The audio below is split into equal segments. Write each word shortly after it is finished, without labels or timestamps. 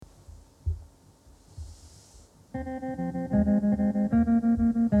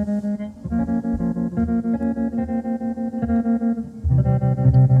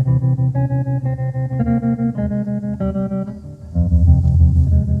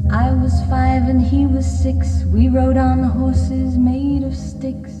and he was 6. We rode on horses made of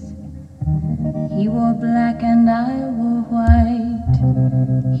sticks. He wore black and I wore white.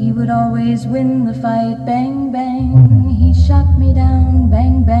 He would always win the fight. Bang, bang, he shot me down.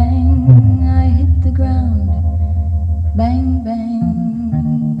 Bang, bang, I hit the ground. Bang,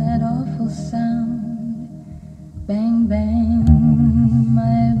 bang, that awful sound. Bang, bang,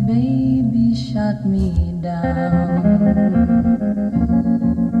 my baby shot me down.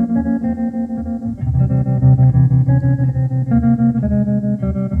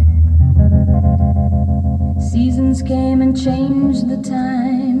 Seasons came and changed the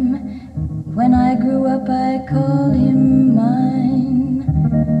time. When I grew up I called him mine.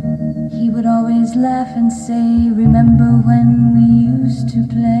 He would always laugh and say, remember when we used to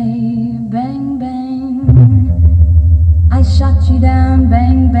play? Bang, bang, I shot you down.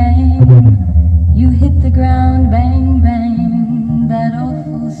 Bang, bang, you hit the ground. Bang, bang, that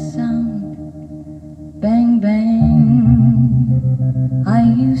awful sound. Bang, bang, I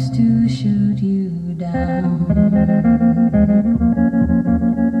used to shoot you down.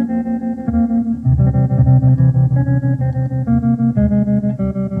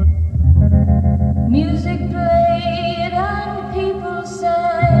 Music played and people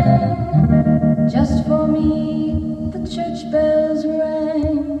sang. Just for me the church bells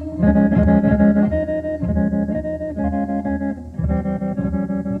rang.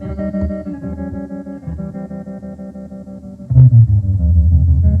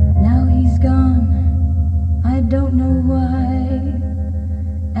 Now he's gone, I don't know why.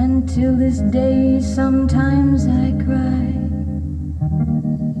 And till this day sometimes I cry.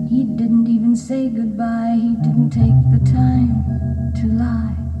 He didn't even say goodbye. He didn't take the time to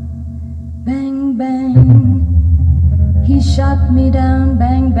lie. Bang, bang, he shot me down.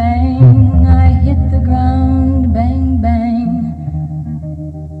 Bang, bang, I hit the ground. Bang, bang,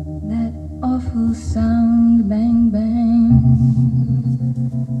 that awful sound. Bang, bang,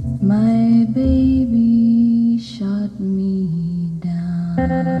 my baby shot me down.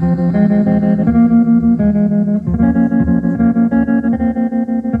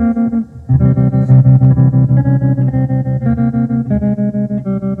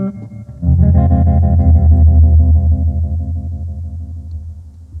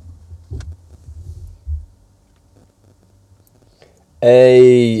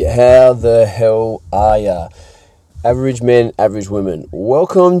 Hey, how the hell are ya? Average men, average women.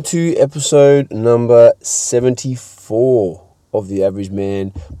 Welcome to episode number 74 of the Average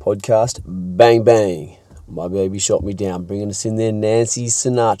Man podcast. Bang, bang. My baby shot me down. Bringing us in there, Nancy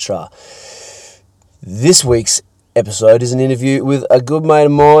Sinatra. This week's episode is an interview with a good mate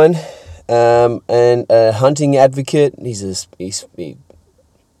of mine and a hunting advocate. He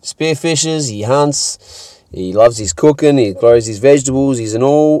spearfishes, he hunts. He loves his cooking, he grows his vegetables. He's an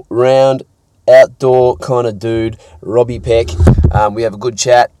all-round outdoor kind of dude, Robbie Peck. We have a good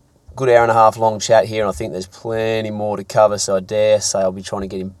chat, good hour and a half long chat here, and I think there's plenty more to cover, so I dare say I'll be trying to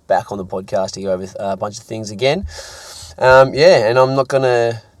get him back on the podcast to go over a bunch of things again. And I'm not going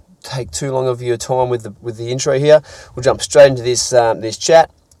to take too long of your time with the intro here. We'll jump straight into this chat.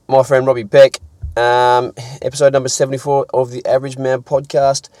 My friend Robbie Peck, episode number 74 of the Average Man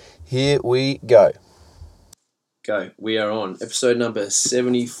podcast. Here we go. We are on episode number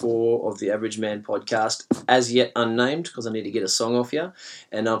 74 of the Average Man podcast, as yet unnamed because I need to get a song off you.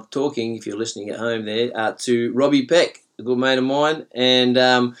 And I'm talking, if you're listening at home there, to Robbie Peck, a good mate of mine,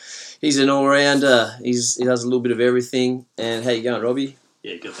 and he's an all-rounder. He does a little bit of everything. And how you going, Robbie?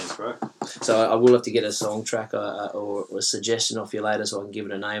 Yeah, good, thanks, bro. So I will have to get a song track or a suggestion off you later, so I can give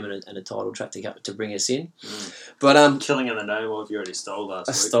it a name and a title track to bring us in. But Killing in the Name of, you already stole last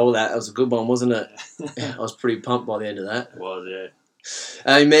week. I stole that. That was a good one, wasn't it? I was pretty pumped by the end of that. It was, yeah.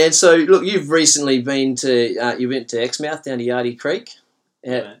 Hey man, so look, you've recently been to you went to Exmouth down to Yardie Creek.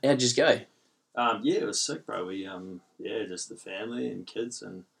 How'd you go? Yeah, it was sick, bro. We just the family and kids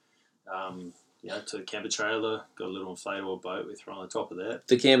and to the camper trailer, got a little inflatable boat we threw on the top of that.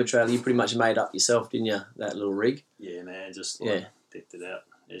 The camper trailer you pretty much made up yourself, didn't you? That little rig. Yeah, man, just decked it out,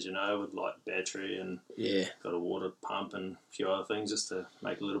 as you know, with like battery and got a water pump and a few other things just to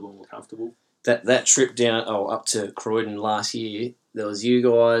make it a little bit more comfortable. That trip down up to Croydon last year, there was you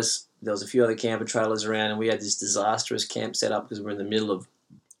guys, there was a few other camper trailers around, and we had this disastrous camp set up because we're in the middle of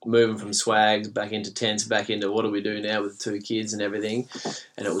moving from swags back into tents, back into what do we do now with 2 kids and everything,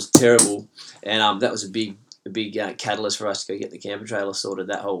 and it was terrible. And that was a big catalyst for us to go get the camper trailer sorted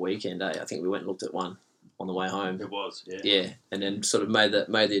that whole weekend. I think we went and looked at one on the way home. It was, yeah. Yeah, and then sort of made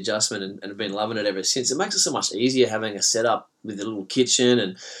the adjustment and have been loving it ever since. It makes it so much easier having a setup with a little kitchen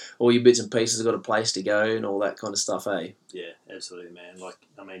and all your bits and pieces have got a place to go and all that kind of stuff, eh? Yeah, absolutely, man. Like,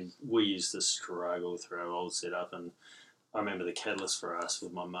 I mean, we used to struggle through our old setup, and I remember the catalyst for us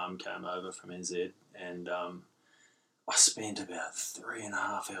with my mum came over from NZ, and I spent about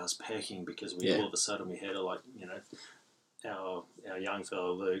 3.5 hours packing because all of a sudden we had our young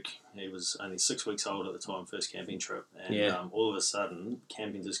fellow Luke, he was only 6 weeks old at the time, first camping trip, and all of a sudden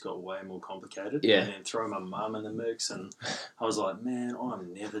camping just got way more complicated. Yeah. And then throw my mum in the mix, and I was like, man,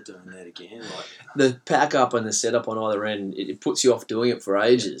 I'm never doing that again. Like, the pack up and the setup on either end, it puts you off doing it for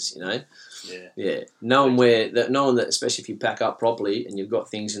ages, you know. Yeah. Knowing that, especially if you pack up properly and you've got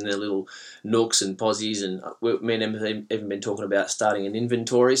things in their little nooks and posies, and me and Emma have even been talking about starting an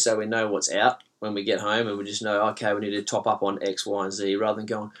inventory so we know what's out when we get home, and we just know, okay, we need to top up on X, Y, and Z, rather than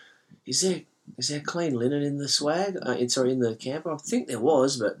going, is there clean linen in the swag? In the camper? I think there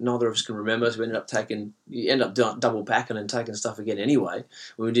was, but neither of us can remember, so you end up double packing and taking stuff again anyway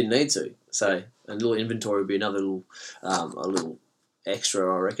when we didn't need to. So a little inventory would be another little, a little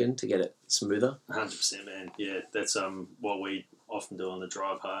extra, I reckon, to get it smoother. 100%, man. Yeah, that's what we often do on the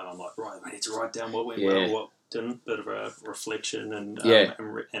drive home. I'm like, right, we need to write down what went well, what didn't, bit of a reflection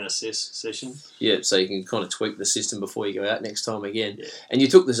and assess session. Yeah, so you can kind of tweak the system before you go out next time again. Yeah. And you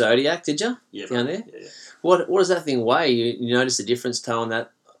took the Zodiac, did you? Yeah, down there. Yeah. What does that thing weigh? You notice the difference towing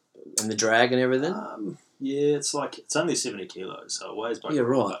that and the drag and everything? Yeah, it's only 70 kilos, so it weighs by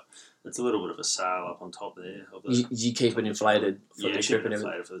right. It's a little bit of a sail up on top there. You keep it inflated for the trip and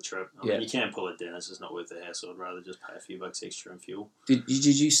everything? Inflated for the trip. I mean, you can pull it down. It's just not worth the hassle. I'd rather just pay a few bucks extra in fuel. Did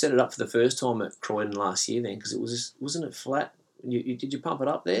you set it up for the first time at Croydon last year then? Because wasn't it flat? Did you pump it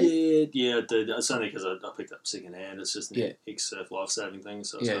up there? Yeah, I did. It's only because I picked up second hand. It's just an ex-surf life-saving thing,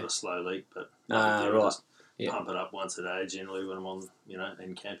 so it's got a slow leak. But right. Pump it up once a day generally when I'm on,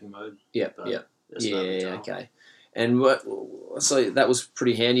 in camping mode. Yeah. Okay. And so that was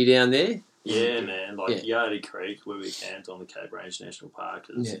pretty handy down there? Yeah, man. Yardie Creek, where we camped on the Cape Range National Park,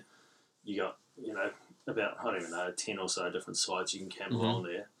 you got, about, I don't even know, 10 or so different sites you can camp along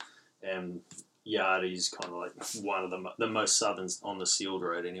there. And Yardie's kind of like one of the most southern on the sealed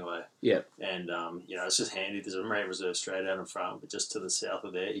road anyway. Yeah. And, it's just handy. There's a marine reserve straight out in front, but just to the south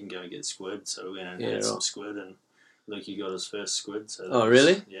of there, you can go and get squid. So we went and had some squid, and Lukey got his first squid. So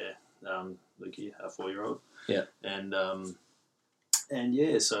really? Yeah. Lukey, our 4-year-old. Yeah. And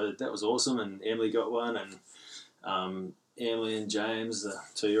so that was awesome, and Emily got one, and Emily and James, the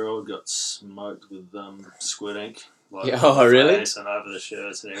 2-year-old, got smoked with squid ink. Really? And over the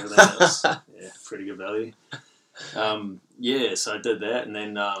shirts and everything. That was, pretty good value. So I did that, and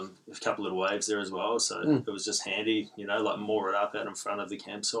then a couple of waves there as well, so it was just handy, moor it up out in front of the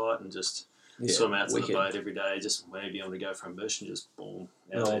campsite and just swim out to the boat every day, just whenever you want to go from bush, and just boom.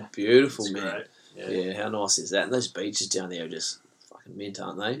 Oh, beautiful, it's man. Great. Yeah, how nice is that? And those beaches down there are just fucking mint,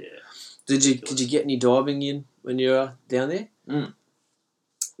 aren't they? Yeah. Did you get any diving in when you were down there?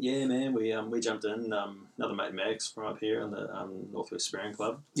 Yeah, man. We jumped in. Another mate, Max, from up here in the Northwest Spearing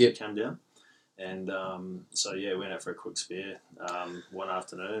Club. Yep. Came down, and went out for a quick spear one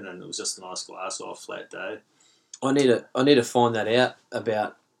afternoon, and it was just a nice glass off flat day. I need to find that out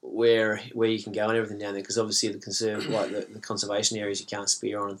about where you can go and everything down there, because obviously the conservation areas you can't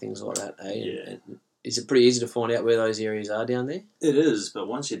spear on and things like that. And is it pretty easy to find out where those areas are down there? It is, but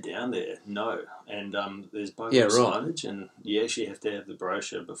once you're down there, no. And there's both signage, and you actually have to have the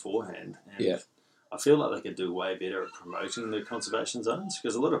brochure beforehand. And I feel like they could do way better at promoting the conservation zones,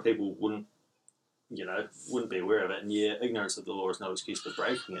 because a lot of people wouldn't be aware of it. And ignorance of the law is no excuse for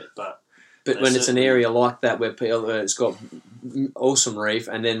breaking it, But when it's an area like that where it's got awesome reef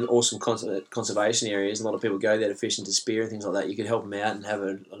and then awesome conservation areas, a lot of people go there to fish and to spear and things like that. You could help them out and have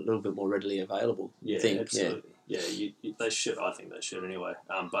a little bit more readily available. Yeah, absolutely. Yeah, they should. I think they should anyway.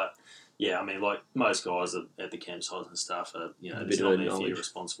 But I mean, like most guys at the campsites and stuff, there's normally a few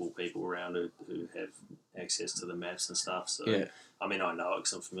responsible people around who have access to the maps and stuff. So I mean, I know it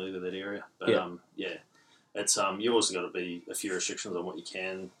because I'm familiar with that area. But it's you also got to be a few restrictions on what you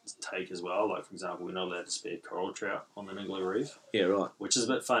can take as well. Like, for example, we're not allowed to spear coral trout on the Ningaloo Reef. Yeah, right. Which is a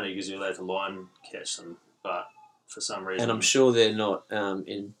bit funny because you're allowed to line catch them, but for some reason... And I'm sure they're not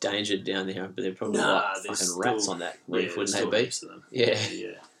endangered down there, but they're probably fucking rats on that reef, wouldn't they be? To them. Yeah.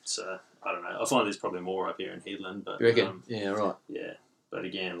 Yeah. So, I don't know. I find there's probably more up here in Headland, but... You reckon? Yeah, right. Yeah. But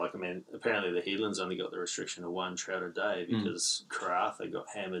again, apparently the Headlands only got the restriction of 1 trout a day because Karratha got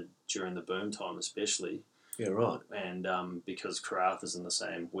hammered during the boom time especially. Yeah, right. And because Karratha is in the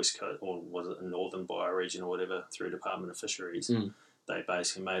same west coast, or was it a northern bioregion or whatever, through Department of Fisheries, they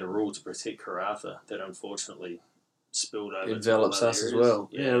basically made a rule to protect Karratha that unfortunately spilled over. Envelops us as well.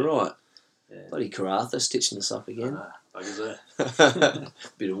 Yeah, right. Yeah. Bloody Karratha stitching us up again. Buggers there.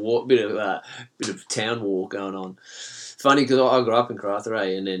 bit of town war going on. Funny because I grew up in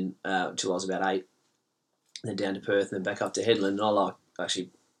Karratha, and then until I was about 8, then down to Perth, and then back up to Headland. And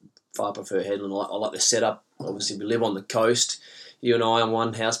I prefer Headland. I like the setup. Obviously, we live on the coast. You and I on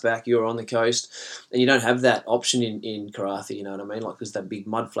one house back, you're on the coast, and you don't have that option in Karratha. You know what I mean? Like there's that big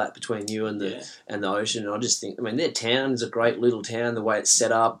mud flat between you and the ocean. And I just think, their town is a great little town. The way it's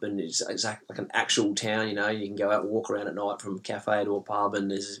set up, and it's exactly like an actual town. You know, you can go out and walk around at night from a cafe to a pub, and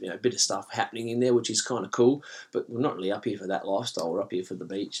there's a bit of stuff happening in there, which is kind of cool. But we're not really up here for that lifestyle. We're up here for the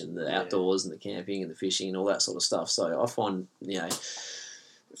beach and the outdoors and the camping and the fishing and all that sort of stuff. So I find,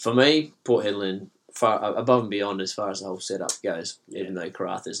 for me, Port Hedland, far above and beyond as far as the whole setup goes, even though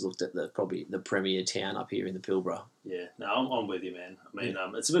Karratha's looked at probably the premier town up here in the Pilbara. Yeah, no, I'm with you, man.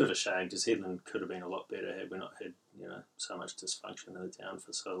 It's a bit of a shame because Hedland could have been a lot better had we not had so much dysfunction in the town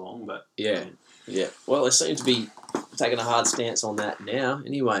for so long. But well, they seem to be taking a hard stance on that now.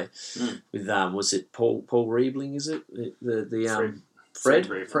 Anyway, with was it Paul Riebling? Is it the Fred,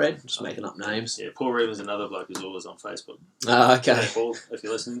 just making up names. Yeah, Paul Reeves, another bloke who's always on Facebook. Okay. Yeah, Paul, if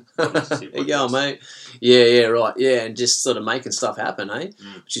you're listening. There you go, mate. Yeah, right. Yeah, and just sort of making stuff happen,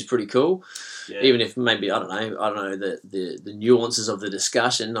 which is pretty cool. Yeah. Even if maybe, I don't know the nuances of the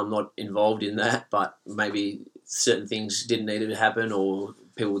discussion. I'm not involved in that, but maybe certain things didn't need to happen, or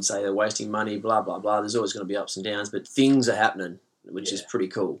people would say they're wasting money, blah, blah, blah. There's always going to be ups and downs, but things are happening, which is pretty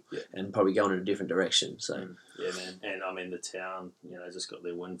cool, and probably going in a different direction. So yeah, man, and the town, just got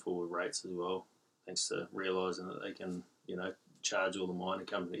their windfall rates as well, thanks to realising that they can, charge all the mining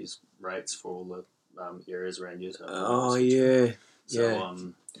companies rates for all the areas around Utah. Oh yeah,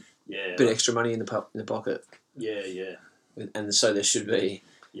 so, bit extra money in the pocket. Yeah. And so there should be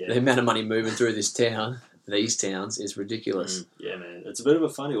the amount of money moving through this town. These towns is ridiculous. Yeah, man. It's a bit of a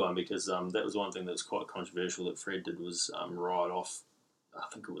funny one because that was one thing that was quite controversial that Fred did was write off, I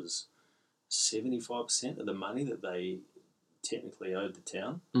think it was 75% of the money that they technically owed the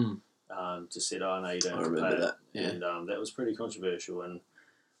town. Just said, no, you don't have to pay that. Yeah. And that was pretty controversial. And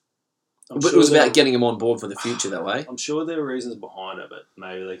but it was about getting them on board for the future that way. I'm sure there were reasons behind it, but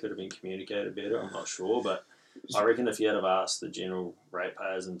maybe they could have been communicated better. I'm not sure. But I reckon if you had have asked the general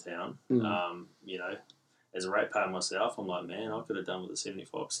ratepayers in town, as a ratepayer myself, I'm like, man, I could have done with a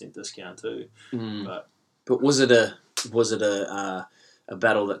 75% discount too. But was it a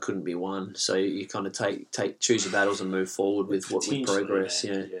battle that couldn't be won? So you kind of choose your battles and move forward with progress.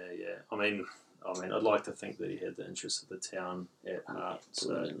 Man. Yeah. I mean, I'd like to think that he had the interests of the town at heart.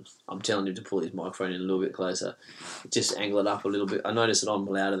 So I'm telling him to pull his microphone in a little bit closer. Just angle it up a little bit. I noticed that I'm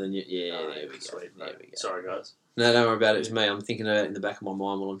louder than you. Yeah, there we go. Sweet, there we go. Sorry, guys. No, don't worry about it. It's me. I'm thinking about it in the back of my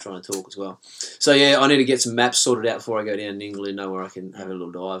mind while I'm trying to talk as well. So, I need to get some maps sorted out before I go down to England, know where I can have a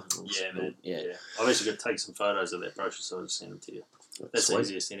little dive. Yeah, man. Yeah. I've actually got to take some photos of that brochure, so I'll just send them to you. That's the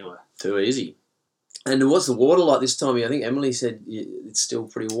easiest anyway. Too easy. And what's the water like this time? I think Emily said it's still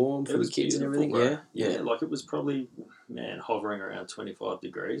pretty warm for the kids and everything. Bro. Yeah, like it was probably, hovering around 25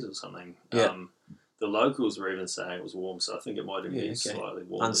 degrees or something. Yeah. The locals were even saying it was warm, so I think it might have been slightly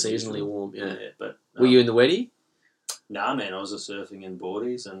warm. Unseasonally warm, yeah. But were you in the Weddy? Nah, man, I was just surfing in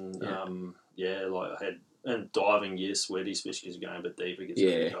boardies and, I had, and diving, yes, Weddy, especially because you're going a bit deeper, it gets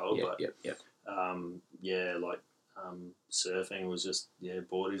really cold. Surfing was just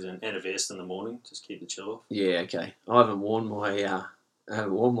boardies and a vest in the morning, just keep the chill off. Yeah, okay. I haven't worn my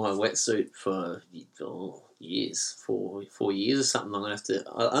wetsuit for years, 4 years or something. I'm gonna have to.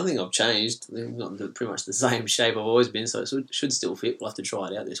 I think I've changed. I'm not pretty much the same shape I've always been, so it should still fit. We'll have to try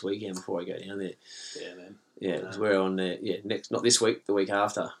it out this weekend before I go down there. Yeah, man. Yeah, because we're on there. Yeah, not this week, the week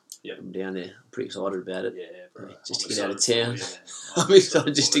after. Yep. I'm down there. I'm pretty excited about it. Yeah, bro. Just to get out of town. I'm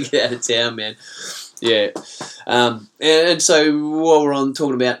excited just to get out of town, man. Yeah. And so while we're on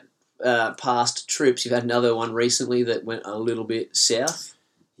talking about past trips, you've had another one recently that went a little bit south.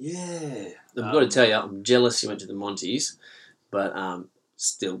 Yeah. I've got to tell you, I'm jealous you went to the Monties, but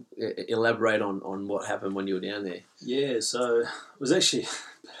still, elaborate on what happened when you were down there. Yeah, so it was actually a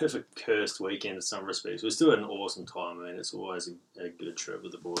bit of a cursed weekend in some respects. We still had an awesome time. I mean, it's always a good trip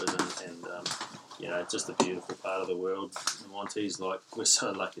with the boys and just a beautiful part of the world. The Monties, we're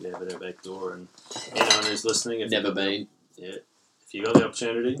so lucky to have it our back door. And anyone who's listening, never been. If you got the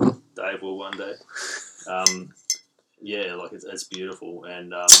opportunity, Dave will one day. It's beautiful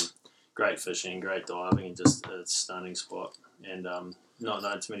and great fishing, great diving, and just a stunning spot. And not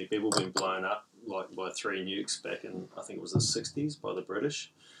known to many people, been blown up by 3 nukes back in, I think it was the 60s by the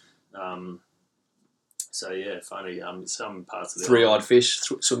British. So yeah, funny. Some parts of the three-eyed fish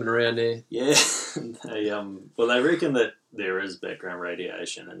swimming around there. Yeah, they reckon that there is background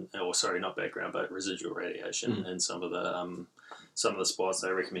radiation, not background, but residual radiation in some of the spots.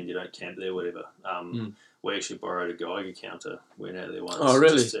 They recommend you don't camp there, whatever. We actually borrowed a Geiger counter, went out there once,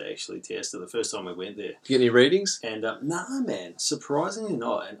 just to actually test it. The first time we went there. Get any readings? And nah, man, surprisingly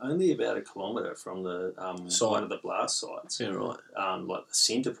not, and only about a kilometre from the one of the blast sites. Yeah, right. Like the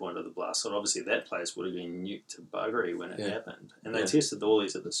centre point of the blast site. Obviously, that place would have been nuked to buggery when it happened, and they tested all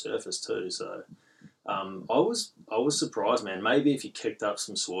these at the surface too. So. I was surprised, man. Maybe if you kicked up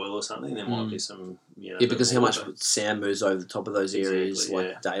some soil or something, there might be some, because how much sand moves over the top of those areas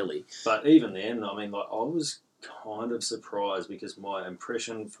daily. But even then, I mean, like I was kind of surprised because my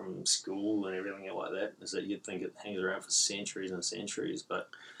impression from school and everything like that is that you'd think it hangs around for centuries and centuries. But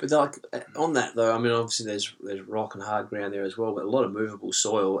like on that though, I mean, obviously there's rock and hard ground there as well, but a lot of movable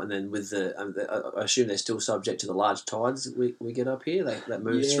soil. And then with I assume they're still subject to the large tides that we get up here that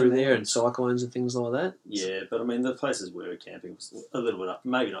moves through there, and cyclones and things like that. Yeah, but I mean the places we were camping was a little bit up,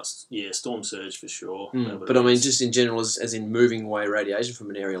 maybe not. Yeah, storm surge for sure. But I mean, just in general, as in moving away radiation from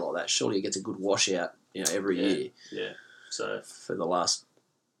an area like that, surely it gets a good washout. Every year. Yeah. So for the last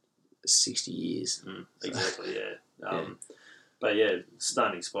 60 years. Exactly. Yeah. But yeah,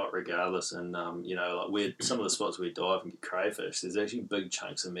 stunning spot regardless, and like some of the spots we dive and get crayfish. There's actually big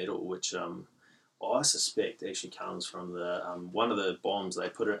chunks of metal, which I suspect actually comes from the one of the bombs they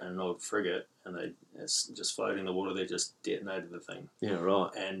put it in an old frigate, and it's just floating in the water. They just detonated the thing. Yeah, right.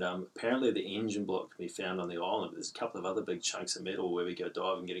 And apparently the engine block can be found on the island. But there's a couple of other big chunks of metal where we go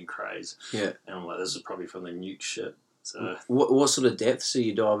diving, getting crays. Yeah. And I'm like, this is probably from the nuke ship. So what sort of depths are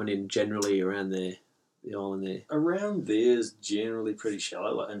you diving in generally around there, the island there? Around there is generally pretty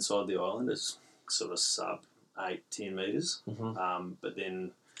shallow. Like inside the island is sort of sub 8-10 meters. But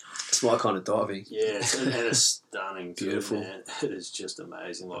then. It's my kind of diving. Yeah, and it's stunning. Beautiful. Too, man. It is just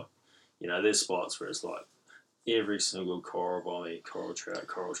amazing. Like, there's spots where it's like every single coral bommy, coral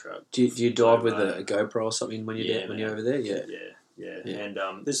trout. Do you dive with a GoPro or something when you're over there? Yeah. And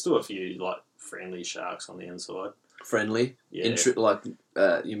there's still a few like friendly sharks on the inside. Friendly? Yeah.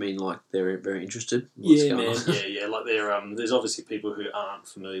 You mean like they're very interested? Yeah, man. Yeah. Like there's obviously people who aren't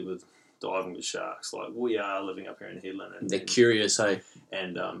familiar with diving with sharks, like we are living up here in Headland. And they're curious, hey?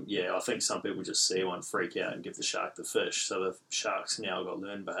 And I think some people just see one, freak out, and give the shark the fish. So the sharks now got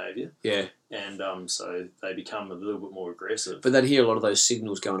learned behaviour. Yeah. And so they become a little bit more aggressive. But they'd hear a lot of those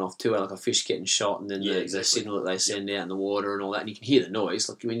signals going off too, like a fish getting shot, and then the signal that they send out in the water and all that, and you can hear the noise.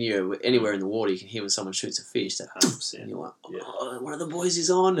 Like when you're anywhere in the water, you can hear when someone shoots a fish. That 100%. And you're like, one of the boys is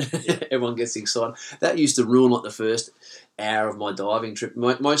on. Everyone gets excited. That used to ruin like the first hour of my diving trip,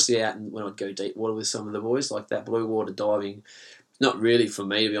 mostly out when I'd go deep water with some of the boys, like that blue water diving. Not really for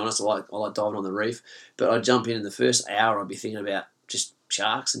me, to be honest. I like diving on the reef, but I'd jump in the first hour. I'd be thinking about just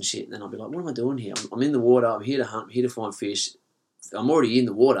sharks and shit, and then I'd be like, what am I doing here? I'm in the water. I'm here to hunt. I'm here to find fish. I'm already in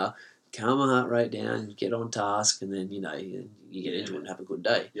the water. Calm my heart rate down, get on task, and then you get into it and have a good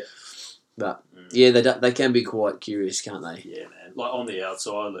day. Yeah. But they can be quite curious, can't they? Yeah, man. Like on the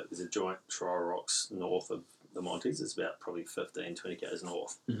outside, there's a giant Trial Rocks north of the Monties. It's about probably 15-20 k's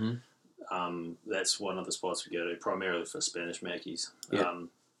north. Mm-hmm. That's one of the spots we go to, primarily for Spanish mackies. Yeah.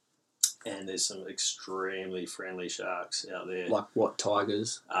 And there's some extremely friendly sharks out there. Like what,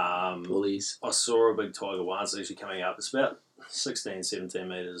 tigers? Bullies? I saw a big tiger once actually coming up. It's about 16, 17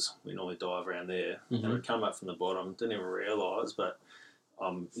 metres. We normally dive around there. And it would come up from the bottom. Didn't even realise, but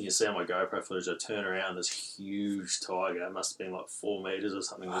you see on my GoPro footage, I turn around, this huge tiger, it must have been like 4 metres or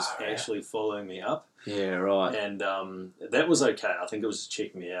something, was actually following me up. Yeah, right. And that was okay. I think it was just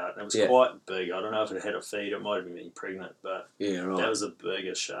checking me out. And it was quite big. I don't know if it had a feed. It might have been pregnant, but that was the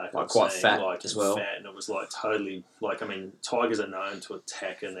biggest shark I've quite seen. Fat as well. Fat, and it was like totally, tigers are known to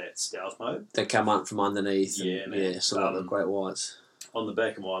attack in that stealth mode. They come up from underneath. Yeah, man. Yeah, so like the great whites. On the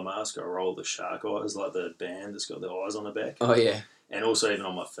back of my mask, I roll the shark eyes, like the band that's got the eyes on the back. Oh, yeah. And also even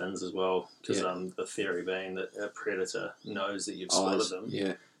on my fins as well, because the theory being that a predator knows that you've spotted them.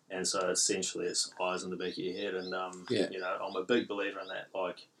 Yeah. And so essentially it's eyes on the back of your head. And, I'm a big believer in that.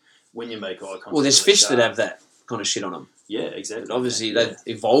 Like, when you make eye contact well, there's fish that have that kind of shit on them. Yeah, exactly. But obviously, they've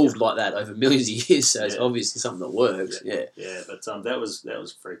evolved like that over millions of years, so it's obviously something that works. Yeah. But that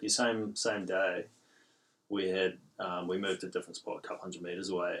was freaky. Same day, we had we moved to a different spot, a couple hundred metres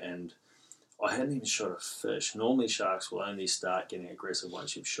away, and I hadn't even shot a fish. Normally, sharks will only start getting aggressive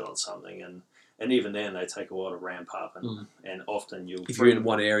once you've shot something, and even then, they take a while to ramp up, and often if you're in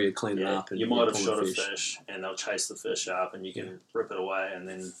one area, clean it up. And you might have shot a fish, and they'll chase the fish up, and you can rip it away,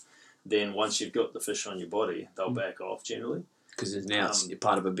 and then once you've got the fish on your body, they'll back off generally. Because now it's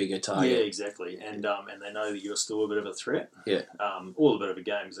part of a bigger Yeah, target. exactly. And they know that you're still a bit of a threat. Yeah. Or a bit of a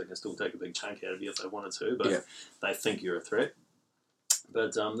game, because they can still take a big chunk out of you if they wanted to, but they think you're a threat.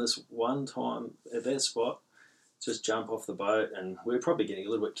 But this one time at that spot, just jump off the boat, and we were probably getting a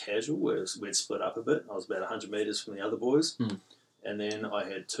little bit casual. We'd split up a bit. I was about 100 metres from the other boys. And then I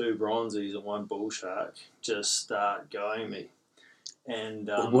had 2 bronzies and 1 bull shark just start going me. And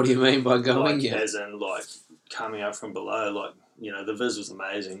what do you mean by going? Like, as in, like, coming up from below, like, you know, the viz was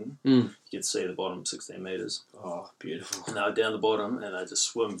amazing. You could see the bottom 16 metres. Oh, beautiful. And they were down the bottom, and they just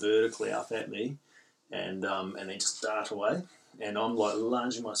swim vertically up at me, and then just dart away. And I'm, like,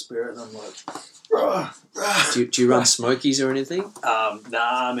 lunging my spirit, and I'm like, rah, rah. Do you run smokies or anything?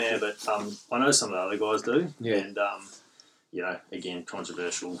 Nah, man, but I know some of the other guys do. Yeah. And, you know, again,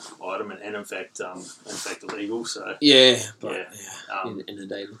 controversial item, and in fact illegal. So yeah, but yeah. In the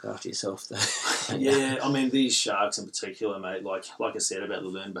day, look after yourself, though. Yeah, I mean, these sharks in particular, mate. Like I said about the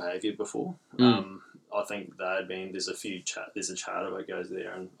learned behaviour before. I think there's a charter that goes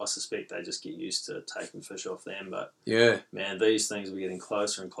there, and I suspect they just get used to taking fish off them. But yeah, man, these things were getting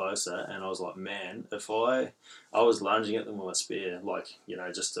closer and closer, and I was like, man, if I was lunging at them with a spear, like, you know,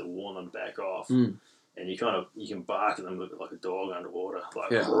 just to warn them back off. And you can bark at them a bit like a dog underwater,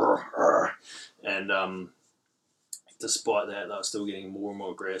 like, and despite that, they were still getting more and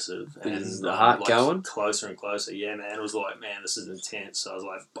more aggressive, and the heart like, going closer and closer. Yeah, man, it was like, man, this is intense. So I was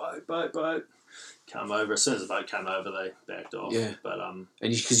like, boat, come over. As soon as the boat came over, they backed off. Yeah, but and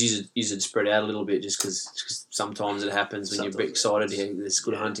because you should spread out a little bit, just because sometimes it happens when you're a bit excited. There's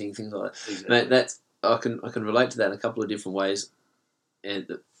good hunting, things like that. Exactly. Mate, that I can relate to that in a couple of different ways,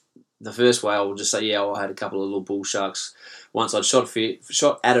 and. The first way I will just say, I had a couple of little bull sharks. Once I'd shot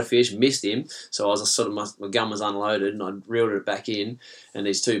at a fish, missed him, so I was sort of my gun was unloaded, and I reeled it back in, and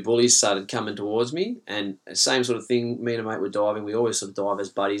these 2 bullies started coming towards me, and same sort of thing. Me and a mate were diving. We always sort of dive as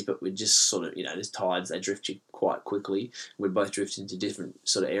buddies, but we just sort of, you know, there's tides, they drift you quite quickly. We'd both drift into different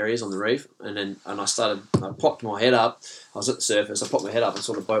sort of areas on the reef, and I popped my head up. I was at the surface. I popped my head up, and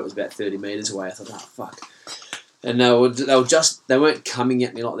saw the boat was about 30 metres away. I thought, oh fuck. And they weren't coming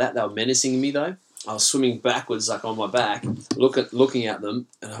at me like that. They were menacing me though. I was swimming backwards, like on my back, looking at them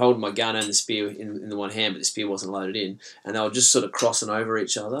and holding my gun and the spear in the one hand, but the spear wasn't loaded in. And they were just sort of crossing over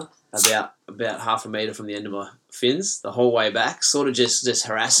each other about half a metre from the end of my fins the whole way back, sort of just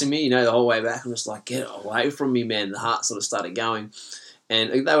harassing me, you know, the whole way back. I'm just like, get away from me, man. The heart sort of started going. And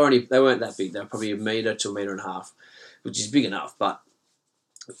they weren't that big. They were probably 1 metre to 1.5 metres, which is big enough. But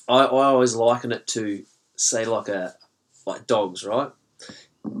I always liken it to, say, like dogs, right?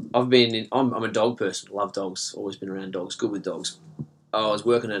 I'm a dog person, love dogs, always been around dogs, good with dogs. I was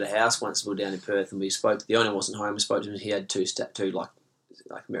working at a house once, we were down in Perth, and we spoke, the owner wasn't home, we spoke to him, he had two like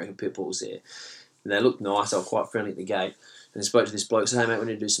American pit bulls there. And they looked nice, they were quite friendly at the gate. And I spoke to this bloke, said, hey mate, we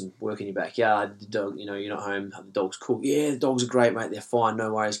need to do some work in your backyard. The dog, you know, you're not home, the dog's cool. Yeah, the dogs are great, mate, they're fine,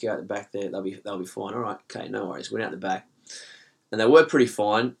 no worries, go out the back there, they'll be fine. All right, okay, no worries. Went out the back. And they were pretty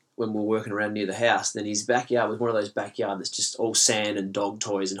fine when we were working around near the house. Then his backyard was one of those backyard that's just all sand and dog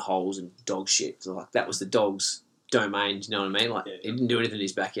toys and holes and dog shit. So like that was the dog's domain, you know what I mean? Like he didn't do anything in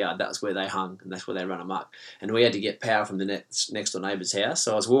his backyard. That was where they hung and that's where they run amok. And we had to get power from the next door neighbour's house.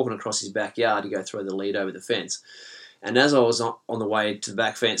 So I was walking across his backyard to go through the lead over the fence. And as I was on the way to the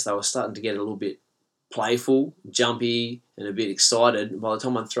back fence, they were starting to get a little bit playful, jumpy, and a bit excited. And by the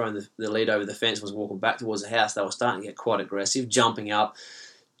time I'd thrown the lead over the fence and was walking back towards the house, they were starting to get quite aggressive, jumping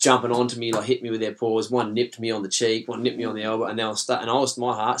onto me, like hit me with their paws. One nipped me on the cheek, one nipped me on the elbow, and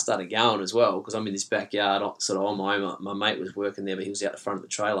my heart started going as well because I'm in this backyard, sort of on my own. My mate was working there, but he was out the front of the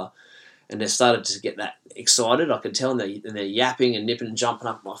trailer, and they started to get that excited. I could tell, and they're yapping and nipping and jumping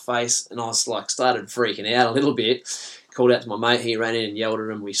up my face, and I was like started freaking out a little bit. Called out to my mate, he ran in and yelled at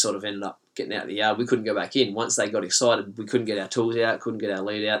him. We sort of ended up getting out of the yard. We couldn't go back in. Once they got excited, we couldn't get our tools out, couldn't get our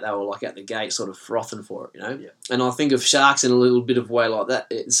lead out. They were like at the gate sort of frothing for it, you know? Yeah. And I think of sharks in a little bit of way like that,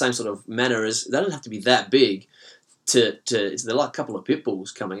 the same sort of manner as they don't have to be that big they're like a couple of pit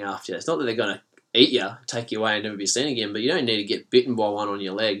bulls coming after you. It's not that they're going to eat you, take you away and never be seen again, but you don't need to get bitten by one on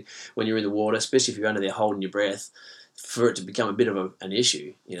your leg when you're in the water, especially if you're under there holding your breath, for it to become a bit of an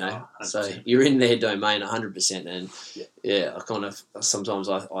issue, you know. Oh, so you're in their domain 100%, and I kind of sometimes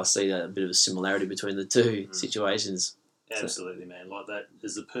I see that a bit of a similarity between the two situations. Absolutely, man. Like that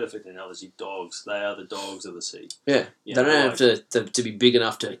is the perfect analogy. Dogs, they are the dogs of the sea. Yeah, they don't have to be big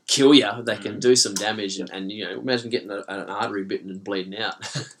enough to kill you. They can do some damage, and you know, imagine getting an artery bitten and bleeding out.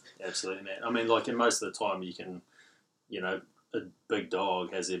 Absolutely, man. I mean, like, in most of the time, you can, you know, a big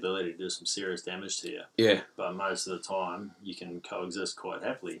dog has the ability to do some serious damage to you. Yeah. But most of the time, you can coexist quite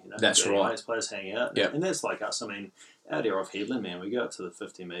happily. You know, that's right. Nice place, hang out. Yeah. And that's like us. I mean, out here off Headland, man, we go up to the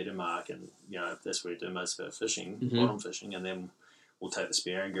 50-metre mark, and that's where we do most of our fishing, bottom fishing, and then we'll take the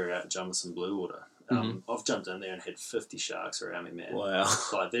spearing gear out and jump in some blue water. I've jumped in there and had 50 sharks around me, man. Wow!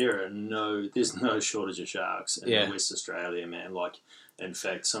 Like there's no shortage of sharks in West Australia, man. Like, in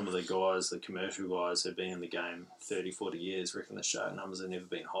fact, some of the guys, the commercial guys, who've been in the game 30, 40 years, reckon the shark numbers have never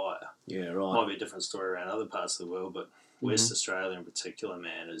been higher. Yeah, right. Might be a different story around other parts of the world, but West Australia in particular,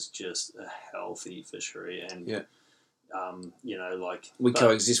 man, is just a healthy fishery, and we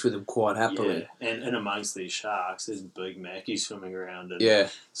coexist with them quite happily. Yeah, and amongst these sharks, there's big mackies swimming around.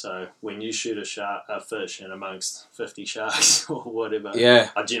 And so when you shoot a fish in amongst 50 sharks or whatever,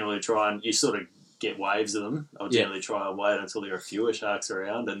 I generally try and you sort of get waves of them. I'll generally try and wait until there are fewer sharks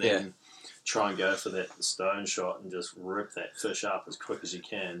around, and then try and go for that stone shot and just rip that fish up as quick as you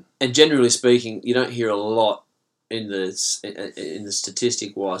can. And generally speaking, you don't hear a lot in the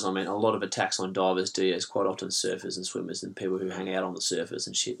statistic wise. I mean, a lot of attacks on divers is quite often surfers and swimmers and people who hang out on the surface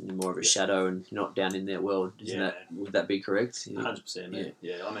and shit, and you're more of a shadow and you're not down in their world. Would that be correct? 100%.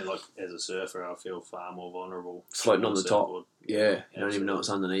 Yeah. I mean, like as a surfer, I feel far more vulnerable. Floating on the top. Yeah, you don't even know what's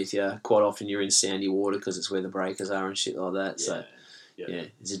underneath you. Quite often you're in sandy water because it's where the breakers are and shit like that. So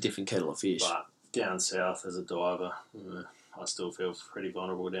it's a different kettle of fish. But down south as a diver, I still feel pretty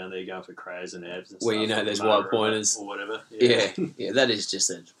vulnerable down there going for crays and abs and stuff. Where there's white pointers. Or whatever. Yeah, that is just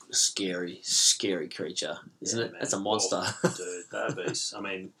a scary, scary creature, isn't it? Man. That's a monster. Dude, they're beasts. I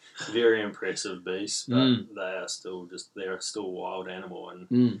mean, very impressive beasts, but they're still a wild animal.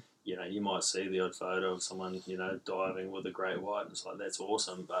 And, you might see the odd photo of someone, diving with a great white, and it's like, that's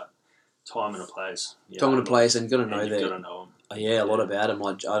awesome, but time and a place. Time and a place, and you've got to know that. You've got to know them. A lot about them.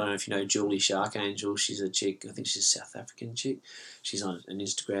 Like, I don't know if you know Julie Shark Angel. She's a chick. I think she's a South African chick. She's on an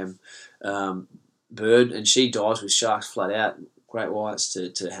Instagram bird, and she dives with sharks flat out. Great whites to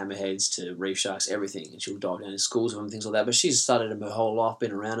hammerheads to reef sharks, everything. And she'll dive down in schools with them, things like that. But she's studied them her whole life,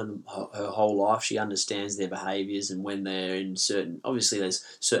 been around them her whole life. She understands their behaviours and when they're in obviously there's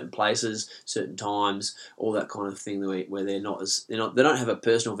certain places, certain times, all that kind of thing where they don't have a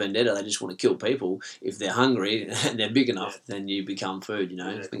personal vendetta. They just want to kill people. If they're hungry and they're big enough, then you become food.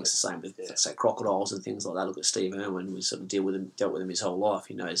 I think it's the same with say crocodiles and things like that. Look at Steve Irwin. We sort of dealt with him his whole life.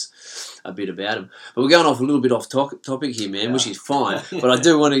 He knows a bit about him. But we're going off a little bit off topic here, man, which is fine, but I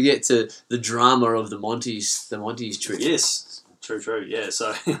do want to get to the drama of the Monty's trip. Yes, true. Yeah,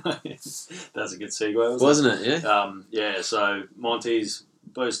 so that's a good segue, wasn't it? Yeah. So Monty's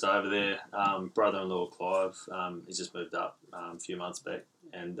boosted over there. Brother-in-law Clive, he's just moved up a few months back,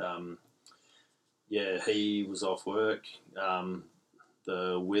 and he was off work.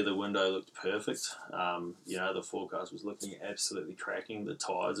 The weather window looked perfect. The forecast was looking absolutely cracking. The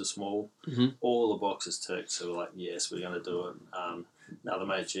tides are small. All the boxes ticked. So we're like, yes, we're going to do it. Another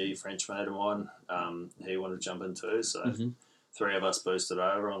mate, French mate of mine, he wanted to jump in too. So three of us boosted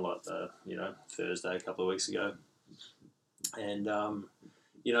over on Thursday a couple of weeks ago. And,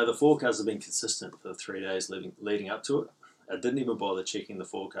 the forecast has been consistent for the 3 days leading up to it. I didn't even bother checking the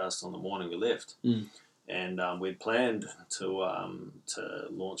forecast on the morning we left. And we'd planned to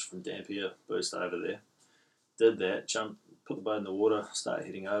launch from Dampier, boost over there. Did that, put the boat in the water, start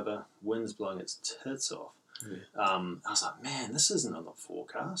heading over. Wind's blowing its tits off. I was like, man, this isn't on the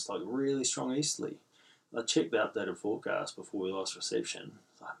forecast. Like, really strong easterly. I checked the updated forecast before we lost reception.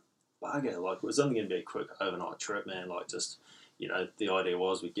 Like, bugger. Like, it was only going to be a quick overnight trip, man. Like, just, the idea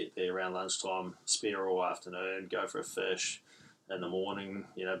was we'd get there around lunchtime, spare all afternoon, go for a fish. In the morning,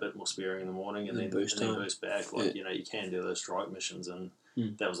 a bit more spearing in the morning, and then boost back. Like, you can do those strike missions, and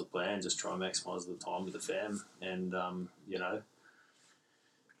that was the plan, just try and maximise the time with the fam. And,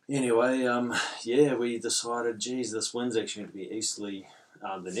 anyway, we decided, this wind's actually going to be easterly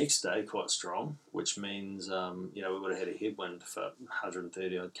the next day, quite strong, which means, we would have had a headwind for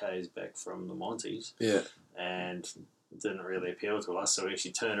 130 odd Ks back from the Monties. Yeah. And it didn't really appeal to us, so we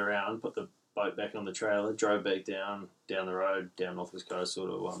actually turned around, put the boat back on the trailer, drove back down the road, down North West Coast, sort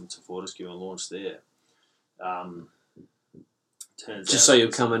of to Fortescue and launched there. Just so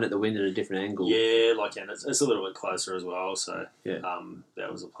you'll come in at the wind at a different angle. Yeah, and it's a little bit closer as well, so that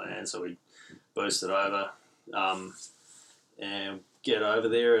was the plan. So we boosted over and get over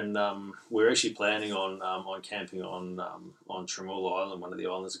there, and we're actually planning on camping on Tremulla Island, one of the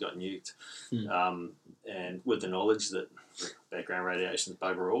islands that got nuked, and with the knowledge that background radiation is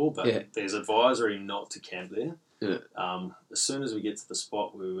bugger all, but there's advisory not to camp there. As soon as we get to the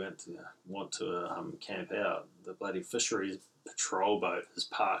spot where we want to camp out, the bloody fisheries patrol boat is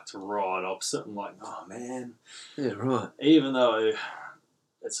parked right opposite. I'm like, oh man. Yeah, right. Even though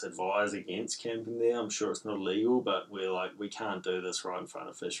it's advised against camping there, I'm sure it's not illegal, but we're like, we can't do this right in front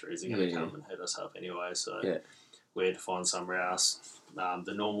of fisheries. They're going to come and hit us up anyway. So we had to find somewhere else.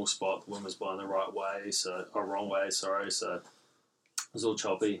 The normal spot, the wind was blowing the right way, wrong way, sorry. So it was all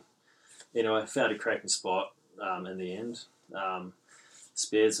choppy. Anyway, found a cracking spot in the end.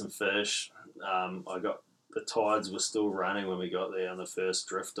 Speared some fish. The tides were still running when we got there on the first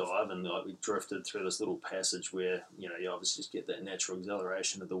drift dive, and we drifted through this little passage where you obviously just get that natural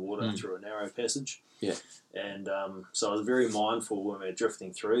exhilaration of the water through a narrow passage. Yeah. And so I was very mindful when we were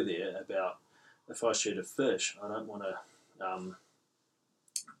drifting through there about if I shoot a fish, I don't want to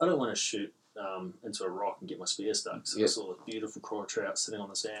shoot into a rock and get my spear stuck. So I saw a beautiful coral trout sitting on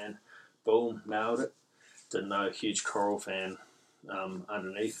the sand. Boom, nailed it. Didn't know, huge coral fan.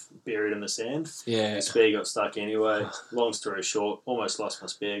 Underneath, buried in the sand. Yeah. The spear got stuck anyway. Long story short, almost lost my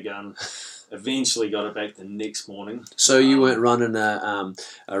spear gun. Eventually got it back the next morning. So you weren't running a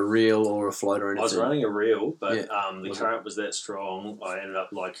reel or a float or anything? I was running a reel, but the current was that strong. I ended up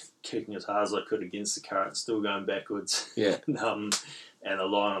kicking as hard as I could against the current, still going backwards. Yeah. And the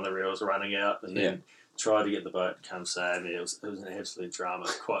line on the reel was running out, and then tried to get the boat to come save me. It was an absolute drama.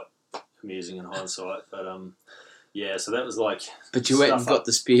 Quite amusing in hindsight, but yeah, so that was But you went and got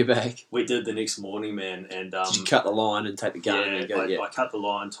the spear back. We did the next morning, man, and did you cut the line and take the gun? I cut the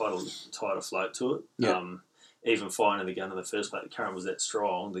line, tied a float to it. Yeah. Even finding the gun in the first place, the current was that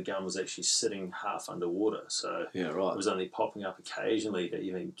strong. The gun was actually sitting half underwater, so yeah, right. It was only popping up occasionally to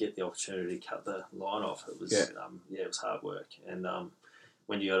even get the opportunity to cut the line off. It was it was hard work, and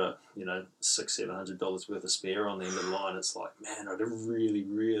when you got $600-700 worth of spear on the end of the line, it's like, man, I really,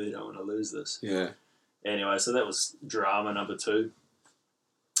 really don't want to lose this. Yeah. Anyway, so that was drama number 2.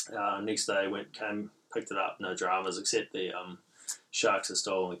 Next day, picked it up, no dramas, except the sharks had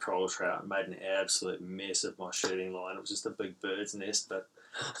stolen the coral trout and made an absolute mess of my shooting line. It was just a big bird's nest, but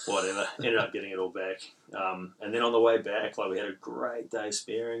whatever. Ended up getting it all back. And then on the way back, we had a great day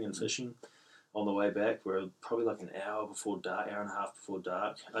spearing and fishing. On the way back, we were probably an hour before dark, hour and a half before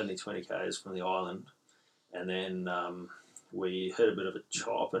dark, only 20 k's from the island. And then we hit a bit of a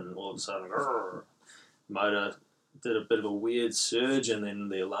chop, and all of a sudden, motor did a bit of a weird surge, and then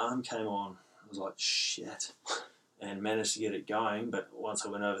the alarm came on. I was like, shit, and managed to get it going. But once I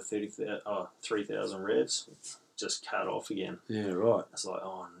went over 3,000 revs, just cut off again. Yeah, right. It's like,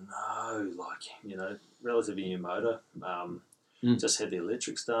 oh no, relatively new motor. Just had the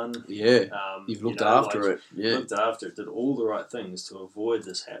electrics done. Yeah, you've looked after it. Yeah, looked after it. Did all the right things to avoid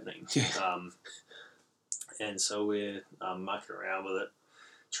this happening. Yeah. And so we're mucking around with it,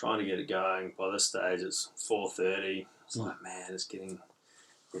 trying to get it going. By this stage, it's 4:30. It's like, man, it's getting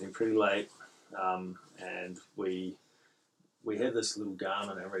pretty late. And we had this little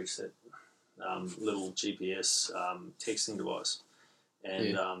Garmin inReach, that little GPS texting device.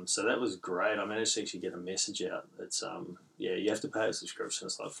 And so that was great. I managed to actually get a message out. It's you have to pay a subscription.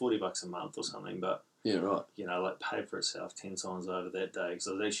 It's like $40 a month or something, but yeah, right. Paid for itself 10 times over that day, because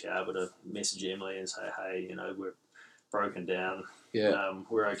I was actually able to message Emily and say, hey, we're broken down. Yeah.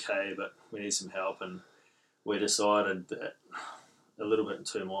 We're okay, but we need some help. And we decided that a little bit in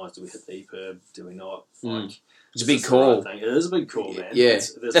 2 minds, do we hit the EPIRB? Do we not? It's a big call. Right, it is a big call, man. Yeah,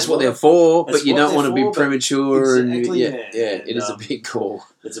 that's what they're for, but you don't want to be premature. Exactly, and it is a big call.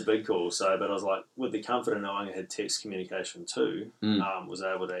 It's a big call. So, but I was like, with the comfort of knowing I had text communication too, was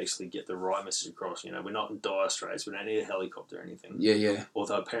able to actually get the right message across. We're not in dire straits. We don't need a helicopter or anything. Yeah.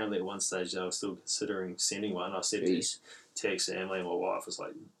 Although apparently at one stage they were still considering sending one. I said to text Emily and my wife, was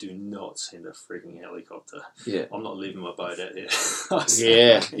like, do not send a freaking helicopter. Yeah. I'm not leaving my boat out here.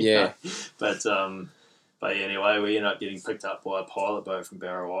 Yeah. But anyway, we ended up getting picked up by a pilot boat from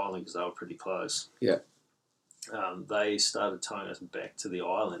Barrow Island because they were pretty close. Yeah. They started towing us back to the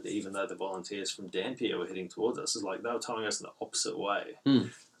island, even though the volunteers from Dampier were heading towards us. It's like they were towing us in the opposite way.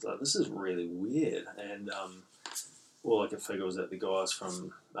 It's like, this is really weird. And all I could figure was that the guys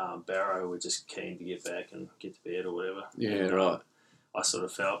from Barrow were just keen to get back and get to bed or whatever. Yeah, and, right. I sort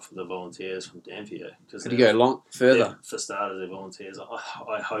of felt for the volunteers from Dampier. Did you go long further? For starters, they're volunteers.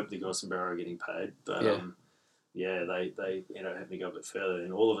 I hope the guys from Barrow are getting paid, but they ended up having to go a bit further.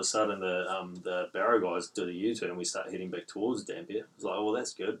 And all of a sudden, the Barrow guys did a U-turn, and we start heading back towards Dampier. It's like, well,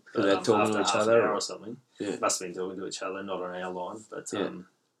 that's good. But they're talking to each other or something. Yeah. Must have been talking to each other, not on our line. But so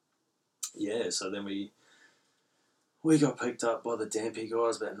then we got picked up by the Dampier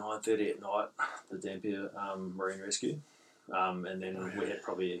guys about 9:30 at night. The Dampier Marine Rescue. And then we had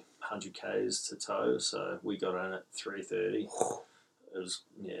probably 100 k's to tow, so we got in at 3:30. It was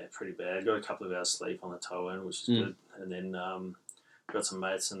pretty bad. Got a couple of hours sleep on the tow in, which is good. And then got some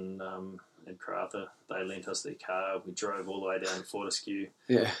mates in Crather. They lent us their car. We drove all the way down to Fortescue.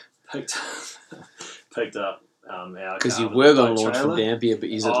 Yeah. Picked up our because car you with were the going boat to launch from trailer. Dampier, but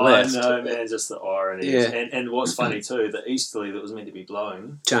you left. I know, man, just the irony. Yeah. And what's funny too, the easterly that was meant to be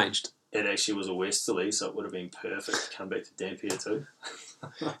blowing, Changed. it actually was a westerly, so it would have been perfect to come back to Dampier too.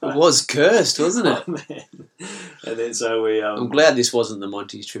 It was cursed, wasn't it? Oh, man. And then so we... I'm glad this wasn't the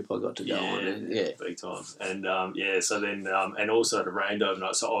Monty's trip I got to go on. Yeah, big time. And so then, and also it rained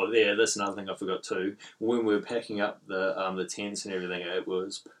overnight. So, that's another thing I forgot too. When we were packing up the tents and everything, it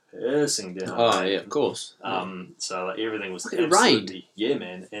was piercing down. Oh, yeah, of course. So like, everything was it rained. Yeah,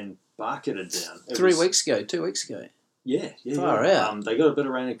 man, and bucketed down. 2 weeks ago. Yeah. Far out. They got a bit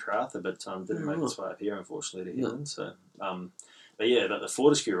of rain in Karratha, but didn't make its way up here, unfortunately, to Heaven. So, but yeah, the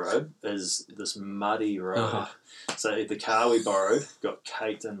Fortescue Road is this muddy road. Uh-huh. So the car we borrowed got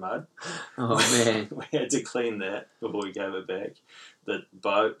caked in mud. Oh, man. We had to clean that before we gave it back. The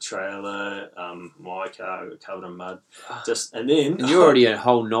boat, trailer, my car got covered in mud. And you're already a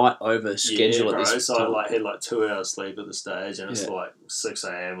whole night over schedule at this time. So I had like 2 hours sleep at the stage, and it's like 6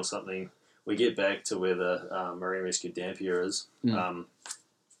 a.m. or something. We get back to where the Marine Rescue Dampier is. Then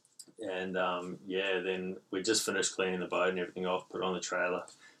we just finished cleaning the boat and everything off, put it on the trailer.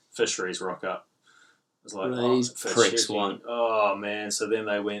 Fisheries rock up. It was like, these pricks want. Oh, man. So then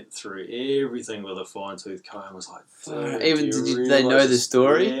they went through everything with a fine-tooth comb. I was like, did they know the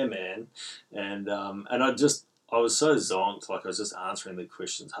story? Yeah, man. And I was so zonked, like I was just answering the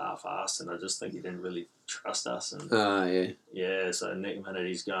questions half-assed, and I just think he didn't really trust us. And yeah, so next minute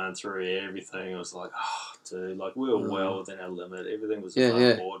he's going through everything. I was like, oh, dude, like we were well within our limit. Everything was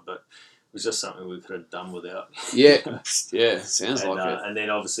above board, but it was just something we could have done without. Yeah, sounds like it. And then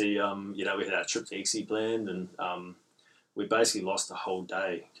obviously, we had our trip to Exie planned, and we basically lost the whole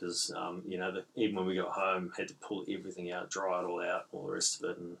day because, even when we got home, had to pull everything out, dry it all out, all the rest of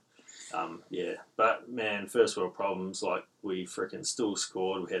it, and but man, first world problems. Like we freaking still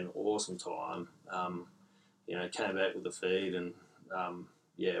scored. We had an awesome time. Came back with the feed, and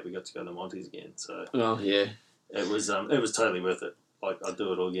we got to go to the Monties again. So it was totally worth it. Like I'd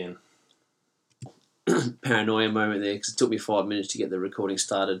do it all again. Paranoia moment there because it took me 5 minutes to get the recording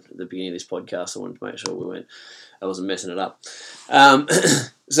started at the beginning of this podcast. I wanted to make sure I wasn't messing it up.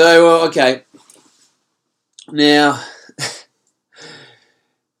 Okay. Now,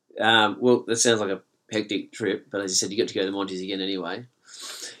 that sounds like a hectic trip, but as you said, you got to go to the Monties again anyway.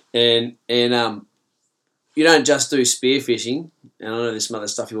 And you don't just do spearfishing, and I know there's some other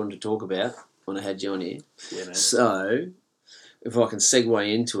stuff you wanted to talk about when I had you on here. Yeah, man. So, if I can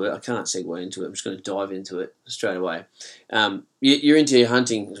segue into it, I can't segue into it. I'm just going to dive into it straight away. You're into your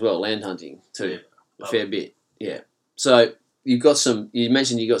hunting as well, land hunting too, a fair bit. Yeah. So you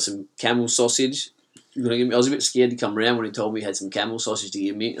mentioned you got some camel sausage. You're gonna give me, I was a bit scared to come around when he told me he had some camel sausage to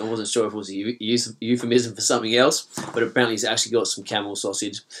give me. I wasn't sure if it was a euphemism for something else, but apparently he's actually got some camel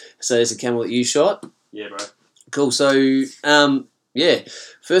sausage. So there's a camel that you shot. Yeah, bro. Cool. So,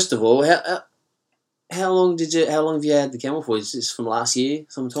 first of all, how long have you had the camel for? Is this from last year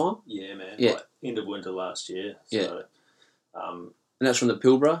sometime? Yeah, man. Yeah. Like end of winter last year. Yeah. So, and that's from the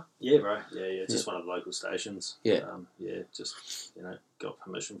Pilbara? Yeah, bro. Yeah. Just one of the local stations. Yeah. Just, got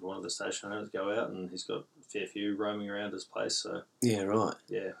permission from one of the station owners to go out, and he's got a fair few roaming around his place. So yeah, right.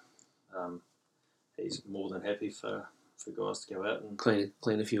 Yeah. He's more than happy for guys to go out and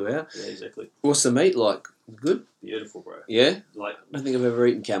clean a few out. Yeah, exactly. What's the meat like? Good? Beautiful, bro. Yeah? Like, I don't think I've ever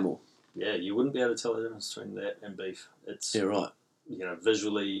eaten camel. Yeah, you wouldn't be able to tell the difference between that and beef. It's right.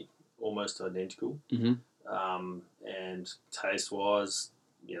 Visually almost identical. Mm-hmm. And taste wise,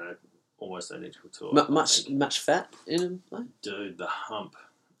 almost identical to it. Much fat in them, mate? Dude, the hump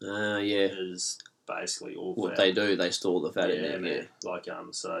is basically all what fat. they do. They store the fat in there. Man. Like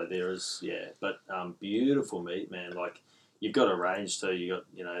so there is but beautiful meat, man. Like you've got a range too. You got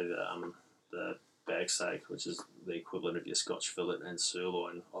the bag steak, which is the equivalent of your Scotch fillet and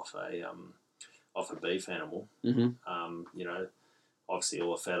sirloin off a beef animal. Mm-hmm. Obviously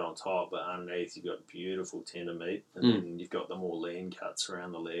all the fat on top, but underneath you've got beautiful tender meat, and then you've got the more lean cuts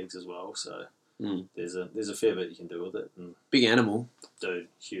around the legs as well. So there's a fair bit you can do with it. And big animal, dude,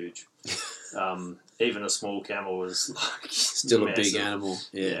 huge. Even a small camel was like still massive. A big animal.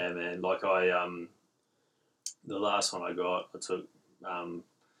 Yeah, man. Like the last one I got, I took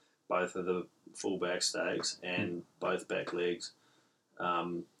both of the full back steaks and both back legs,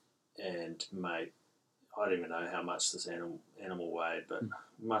 and mate, I don't even know how much this animal weighed, but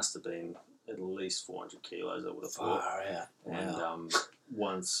must have been at least 400 kilos, I would have thought. Far out. Wow. And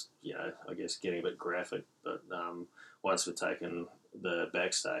once, I guess getting a bit graphic, but once we'd taken the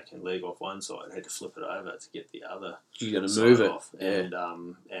back steak and leg off one side, I had to flip it over to get the other. You got to move it off. And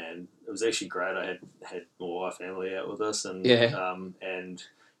it was actually great. I had my wife Emily out with us, and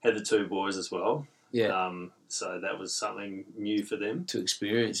had the two boys as well. Yeah. So that was something new for them to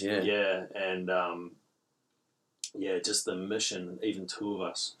experience. Yeah. Yeah, and just the mission. Even two of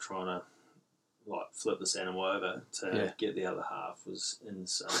us trying to flip this animal over to get the other half was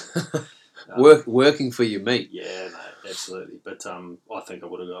insane. Working for your meat. Yeah, mate, absolutely. But I think I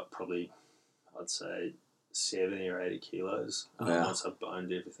would have got probably, I'd say, 70 or 80 kilos once I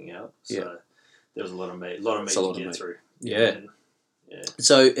boned everything out. So there was a lot of meat to get through. Yeah. Yeah.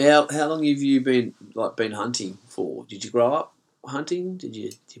 So how long have you been hunting for? Did you grow up hunting? Did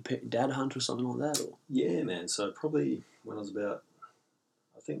your dad hunt or something like that? Or? Yeah, man. So probably when I was about,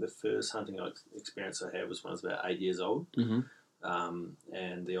 I think the first hunting experience I had was when I was about 8 years old. Mm-hmm.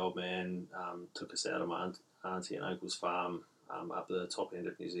 And the old man took us out of my auntie and uncle's farm up the top end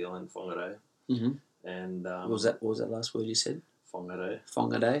of New Zealand, Whangarei. Mm-hmm. And what was that last word you said? Whangarei.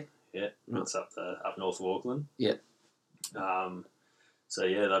 Whangarei? Yeah, it's up north of Auckland. Yeah. So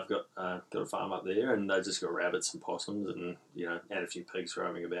yeah, they've got a farm up there, and they just got rabbits and possums, and and a few pigs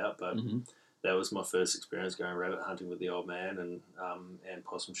roaming about. But that was my first experience going rabbit hunting with the old man, and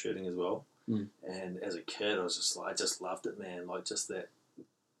possum shooting as well. Mm. And as a kid, I just loved it, man. Like just that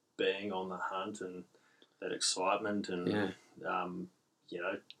being on the hunt and that excitement, and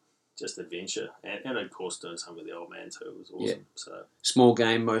just adventure, and of course doing something with the old man too was awesome. Yeah. So small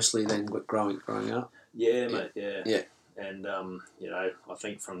game mostly then growing up. Yeah, mate. Yeah. Yeah. And I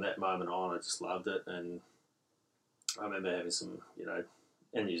think from that moment on, I just loved it. And I remember having some,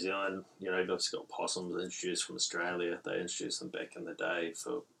 in New Zealand, you've obviously got possums introduced from Australia. They introduced them back in the day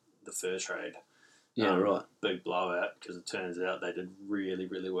for the fur trade. Yeah, right. Big blowout, because it turns out they did really,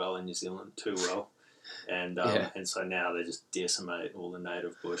 really well in New Zealand, too well. And and so now they just decimate all the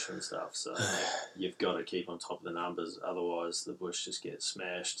native bush and stuff. So you've got to keep on top of the numbers, otherwise the bush just gets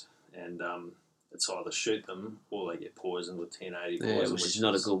smashed. And it's either shoot them or they get poisoned with 1080 poison, which is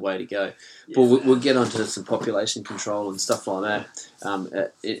not a good way to go. Yeah. But we'll get onto some population control and stuff like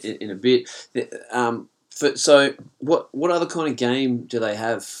that in a bit. So what other kind of game do they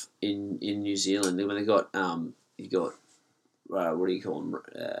have in New Zealand? When they got you got what do you call them?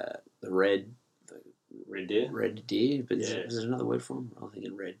 The red deer. Red deer, but is there another word for them? I'm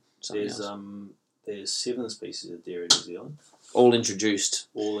thinking red. There's 7 species of deer in New Zealand. All introduced.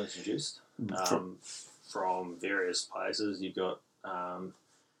 From various places. You've got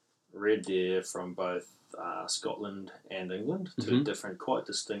red deer from both Scotland and England, two different, quite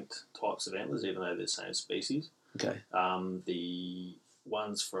distinct types of antlers, even though they're the same species. Okay. The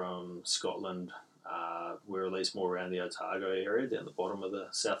ones from Scotland were released more around the Otago area, down the bottom of the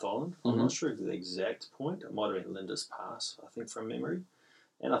South Island. I'm not sure the exact point. It might have been Linda's Pass, I think, from memory.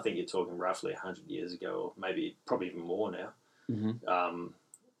 And I think you're talking roughly 100 years ago, or probably even more now. Mm-hmm.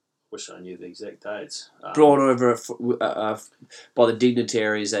 Wish I knew the exact dates. Brought over by the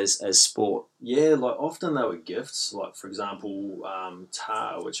dignitaries as sport. Yeah, often they were gifts. Like, for example,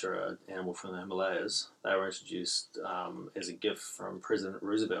 tahr, which are an animal from the Himalayas, they were introduced as a gift from President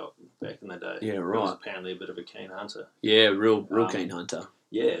Roosevelt back in the day. Yeah, right. He was apparently a bit of a keen hunter. Yeah, real keen hunter.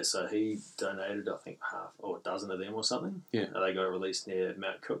 Yeah, so he donated, I think, half or a dozen of them or something. Yeah. They got released near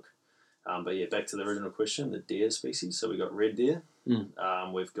Mount Cook. But yeah, back to the original question, the deer species. So we got red deer.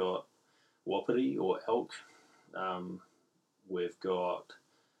 We've got wapiti or elk. We've got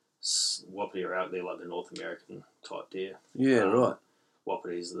wapiti are out there like the North American type deer. Yeah, right.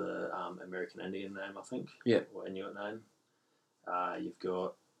 Wapiti is the American Indian name, I think. Yeah. Or Inuit name. You've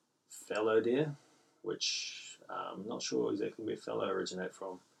got fallow deer, which I'm not sure exactly where fallow originate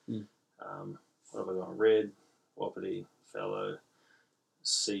from. What have I got? Red, wapiti, fallow,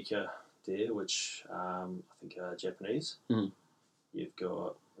 sika deer, which I think are Japanese. You've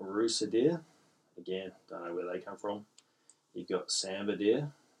got rusa deer. Again, don't know where they come from. You've got sambar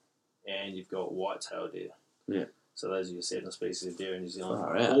deer, and you've got white-tailed deer. Yeah. So those are your 7 species of deer in New Zealand.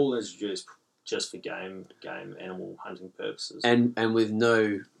 Wow. All introduced just for game animal hunting purposes. And with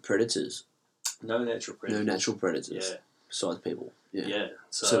no predators. No natural predators. No natural predators. Yeah. Besides people. Yeah. Yeah.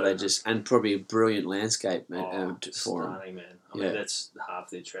 So they just, and probably a brilliant landscape for them. Stunning, man. I mean, that's half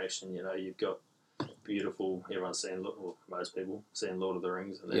the attraction. You've got beautiful, everyone's seen, or most people, seen Lord of the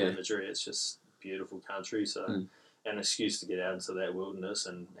Rings and that imagery. It's just beautiful country. So an excuse to get out into that wilderness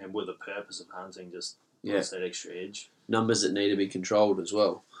and with the purpose of hunting just puts that extra edge. Numbers that need to be controlled as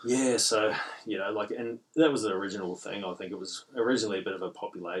well. Yeah, so, and that was the original thing. I think it was originally a bit of a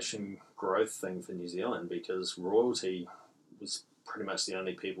population growth thing for New Zealand because royalty was pretty much the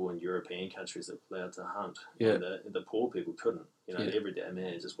only people in European countries that were allowed to hunt. Yeah. And the poor people couldn't. The everyday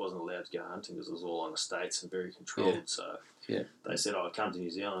man just wasn't allowed to go hunting because it was all on estates and very controlled. Yeah. So they said, come to New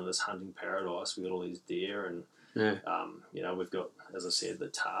Zealand, this hunting paradise. We got all these deer and Yeah. We've got, as I said, the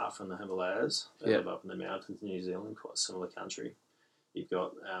tahr from the Himalayas. They live up in the mountains in New Zealand, quite a similar country. You've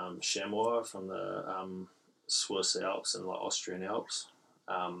got chamois from the Swiss Alps and like Austrian Alps.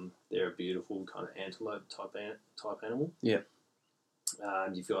 They're a beautiful kind of antelope type animal. Yeah.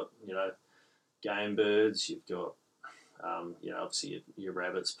 You've got game birds. You've got obviously your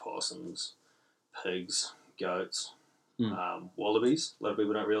rabbits, possums, pigs, goats, wallabies. A lot of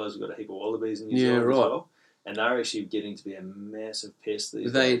people don't realise we've got a heap of wallabies in New Zealand as well. And they're actually getting to be a massive pest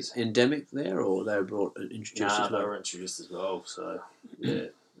these days. Are they endemic there, or they were introduced as well? They were introduced as well. So, yeah.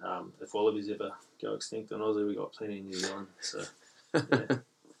 If wallabies ever go extinct in Aussie, we've got plenty in New Zealand. So,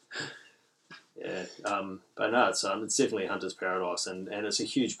 yeah. But no, it's definitely hunter's paradise, and it's a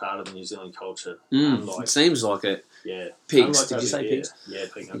huge part of the New Zealand culture. It seems like it. Yeah. Pigs, did you say pigs? Yeah,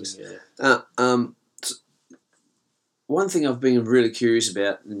 pig hunting, yeah. One thing I've been really curious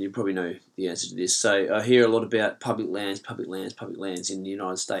about, and you probably know the answer to this, so I hear a lot about public lands. In the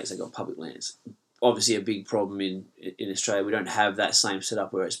United States, they've got public lands. Obviously a big problem in Australia. We don't have that same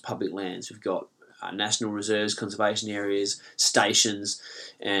setup where it's public lands. We've got national reserves, conservation areas, stations,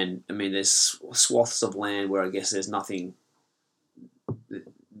 and I mean there's swaths of land where I guess there's nothing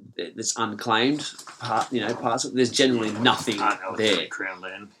that's unclaimed. Parts of, there's generally nothing there. Crown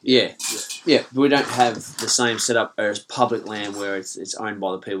land. Yeah. But we don't have the same setup as public land where it's owned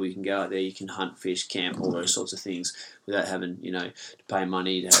by the people. You can go out there, you can hunt, fish, camp, all those sorts of things without having to pay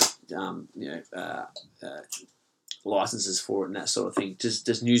money to have licenses for it and that sort of thing.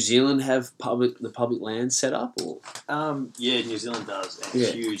 Does New Zealand have the public land set up or? Yeah, New Zealand does, and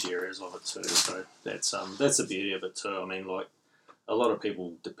huge areas of it too. So that's the beauty of it too. I mean, like, a lot of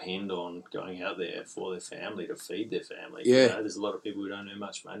people depend on going out there for their family, to feed their family. Yeah. There's a lot of people who don't earn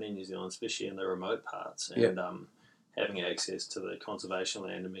much money in New Zealand, especially in the remote parts. And having access to the conservation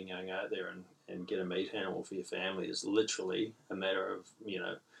land and being going out there and get a meat animal for your family is literally a matter of,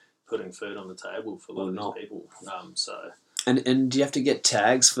 putting food on the table for a lot of these people. And do you have to get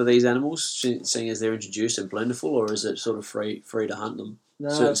tags for these animals, seeing as they're introduced and plentiful, or is it sort of free to hunt them,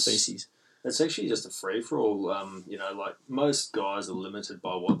 certain species? It's actually just a free-for-all. Like most guys are limited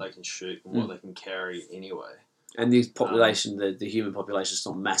by what they can shoot and what they can carry anyway. And the population, the human population is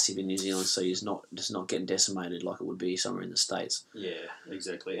not massive in New Zealand, so it's just not getting decimated like it would be somewhere in the States. Yeah,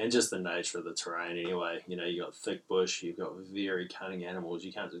 exactly. And just the nature of the terrain anyway. You've got thick bush, you've got very cunning animals.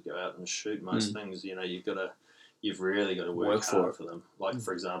 You can't just go out and shoot most things. You've really got to work hard for them. Like,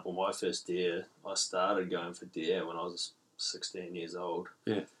 for example, my first deer, I started going for deer when I was 16 years old.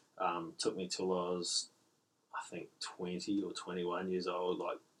 Yeah. Took me till I was, I think, 20 or 21 years old,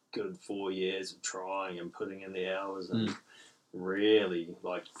 like good 4 years of trying and putting in the hours and really,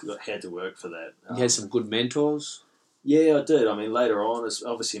 had to work for that. You had some good mentors? Yeah, I did. I mean, later on, it's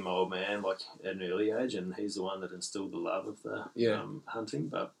obviously my old man, like, at an early age, and he's the one that instilled the love of the hunting,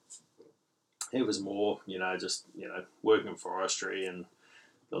 but it was more, working in forestry, and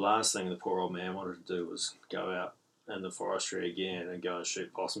the last thing the poor old man wanted to do was go out in the forestry again and go and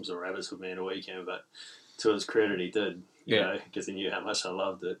shoot possums or rabbits with me in a weekend, but to his credit he did, because he knew how much I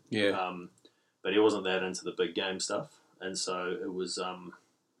loved it. But he wasn't that into the big game stuff, and so it was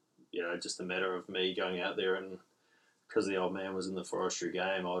just a matter of me going out there, and because the old man was in the forestry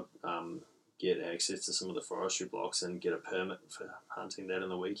game, I'd get access to some of the forestry blocks and get a permit for hunting that in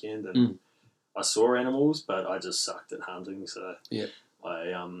the weekend, and I saw animals, but I just sucked at hunting, so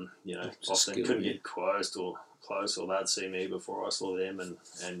I often couldn't get close, or they'd see me before I saw them,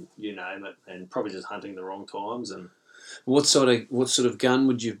 and you name it, and probably just hunting the wrong times. And what sort of gun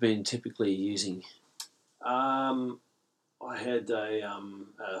would you have been typically using? I had a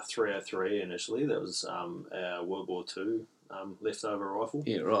 303 initially. That was a World War II leftover rifle.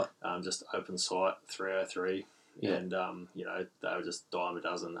 Yeah, right. Just open sight 303. Yeah. And they were just dime a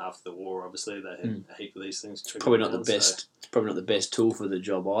dozen after the war. Obviously, they had a heap of these things. Probably not the best. It's probably not the best tool for the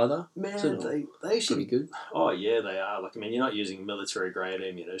job either. Man, they actually pretty good. Oh yeah, they are. Like, I mean, you're not using military grade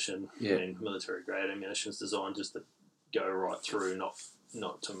ammunition. Yeah. I mean, military grade ammunition is designed just to go right through,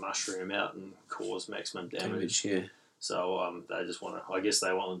 not to mushroom out and cause maximum damage. Yeah. So they just want to. I guess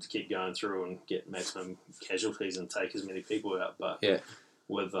they want them to keep going through and get maximum casualties and take as many people out. But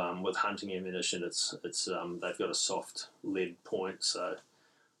with hunting ammunition, it's they've got a soft lead point, so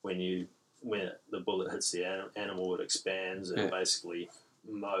when the bullet hits the animal, it expands, and basically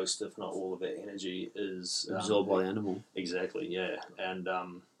most, if not all, of that energy is absorbed by the animal. Exactly, yeah, and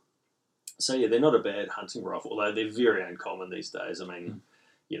so they're not a bad hunting rifle, although they're very uncommon these days. I mean,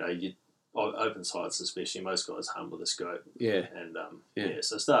 you open sights especially, most guys hunt with a scope. Yeah, and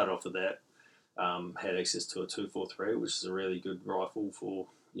so I started off with that. Had access to a 243, which is a really good rifle for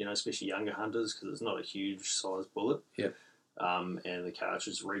especially younger hunters, because it's not a huge size bullet. Yep. And the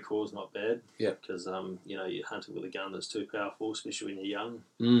cartridge recoil is not bad. Yep. Because, you're hunting with a gun that's too powerful, especially when you're young.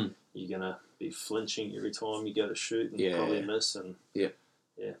 You're going to be flinching every time you go to shoot and probably miss. And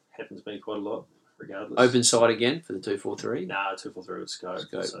happens to me quite a lot, regardless. Open sight again for the 243? Nah, 243 with scope.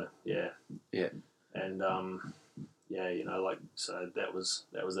 So, yeah. And, so that was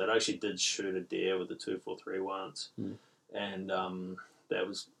that. I actually did shoot a deer with the 243 once. And that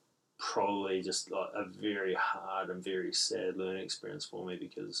was probably just like a very hard and very sad learning experience for me,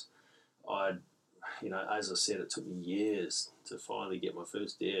 because as I said, it took me years to finally get my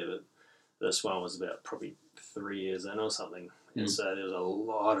first deer, but this one was about probably 3 years in or something. And so there was a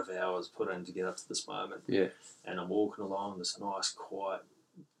lot of hours put in to get up to this moment. Yeah. And I'm walking along this nice, quiet,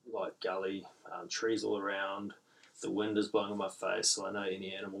 like gully, trees all around. The wind is blowing in my face, so I know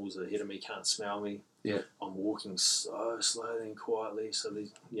any animals ahead of me can't smell me. Yeah. I'm walking so slowly and quietly, so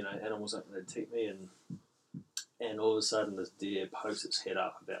these animals aren't going to detect me. And all of a sudden, this deer pokes its head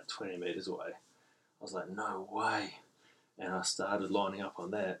up about 20 metres away. I was like, no way. And I started lining up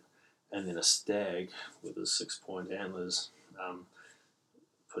on that. And then a stag with his 6-point antlers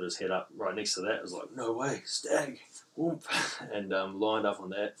put his head up right next to that. I was like, no way, stag. Whoomp. And lined up on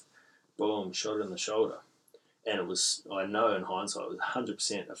that. Boom, shot it in the shoulder. And it was, I know in hindsight, it was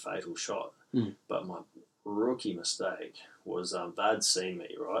 100% a fatal shot. But my rookie mistake was they'd seen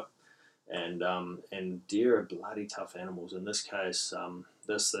me, right? And deer are bloody tough animals. In this case,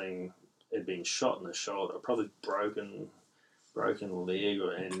 this thing had been shot in the shoulder, probably broken leg,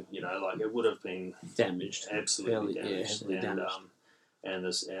 it would have been damaged, absolutely damaged. And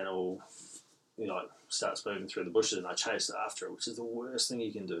this animal, starts moving through the bushes, and I chased after it, which is the worst thing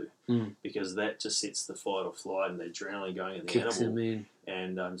you can do, because that just sets the fight or flight and the adrenaline going in the animal.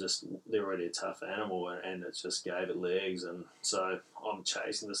 And they're already a tough animal, and it just gave it legs, and so I'm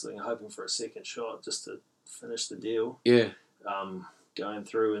chasing this thing, hoping for a second shot just to finish the deal. Yeah. Going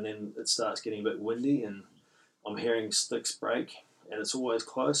through, and then it starts getting a bit windy, and I'm hearing sticks break, and it's always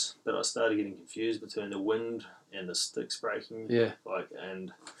close, but I started getting confused between the wind and the sticks breaking. Yeah.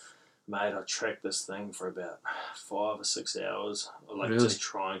 Mate, I tracked this thing for about 5 or 6 hours, really? Just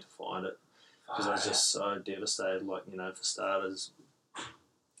trying to find it, because I was just so devastated. For starters,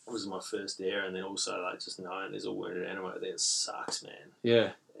 it was my first deer, and then also just knowing there's a wounded animal out there, it sucks, man.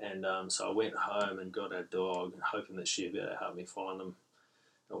 Yeah. And so I went home and got our dog, hoping that she'd be able to help me find them,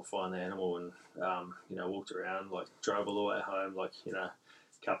 or find the animal, and walked around, drove all the way home, a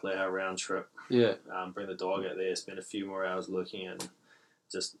couple of hour round trip. Yeah. Bring the dog out there, spend a few more hours looking, and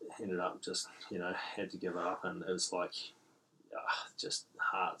just ended up had to give up, and it was just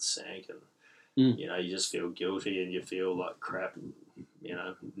heart sank, and you just feel guilty, and you feel like crap,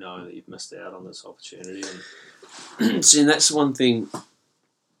 knowing that you've missed out on this opportunity. And see, and that's one thing.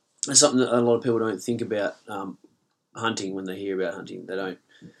 It's something that a lot of people don't think about hunting when they hear about hunting. They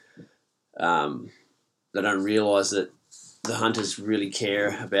don't realise that the hunters really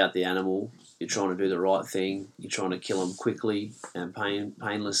care about the animal. You're trying to do the right thing. You're trying to kill them quickly and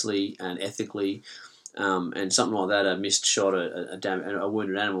painlessly and ethically. And something like that, a missed shot, a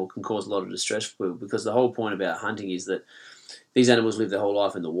wounded animal, can cause a lot of distress for people, because the whole point about hunting is that these animals live their whole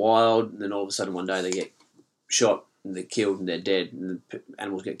life in the wild, and then all of a sudden one day they get shot and they're killed and they're dead, and the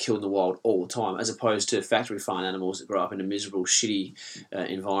animals get killed in the wild all the time, as opposed to factory farm animals that grow up in a miserable, shitty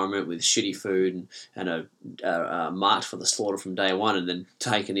environment with shitty food and are marked for the slaughter from day one, and then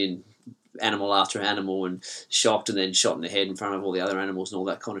taken in animal after animal and shocked and then shot in the head in front of all the other animals and all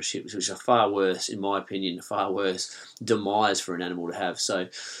that kind of shit, which are far worse, in my opinion, far worse demise for an animal to have. So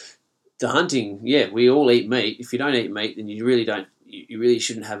the hunting, we all eat meat. If you don't eat meat, then you really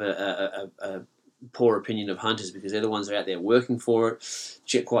shouldn't have a poor opinion of hunters, because they're the ones that are out there working for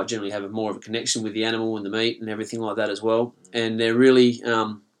it, quite generally have more of a connection with the animal and the meat and everything like that as well. And they're really,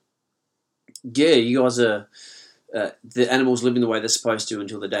 you guys are, the animals living the way they're supposed to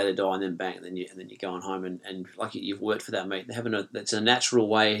until the day they die, and then bang, and then you're going home and you've worked for that meat. That's a natural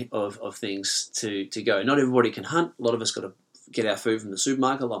way of things to go. Not everybody can hunt. A lot of us got to get our food from the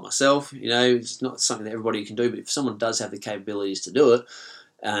supermarket, like myself. It's not something that everybody can do, but if someone does have the capabilities to do it,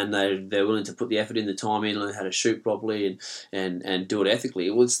 and they're willing to put the effort in, the time in, learn how to shoot properly and do it ethically,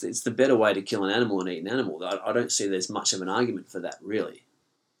 it's the better way to kill an animal and eat an animal. I don't see there's much of an argument for that, really.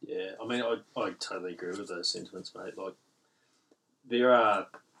 Yeah, I mean, I totally agree with those sentiments, mate. There are,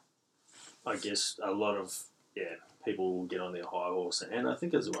 I guess, a lot of, people will get on their high horse, and I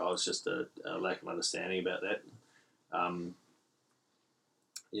think as well it's just a lack of understanding about that.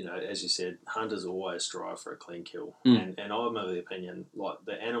 As you said, hunters always strive for a clean kill. And I'm of the opinion,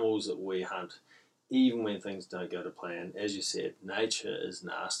 the animals that we hunt, even when things don't go to plan, as you said, nature is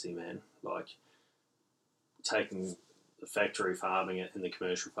nasty, man. Like, taking the factory farming and the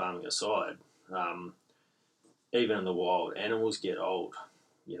commercial farming aside, even in the wild, animals get old.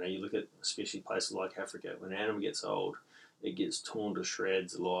 You know, you look at especially places like Africa, when an animal gets old, it gets torn to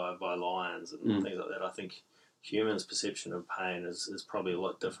shreds alive by lions and things like that. I think humans' perception of pain is probably a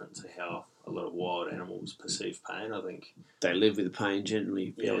lot different to how a lot of wild animals perceive pain. I think they live with pain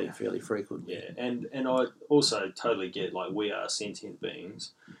generally fairly frequently. Yeah, and I also totally get, like, we are sentient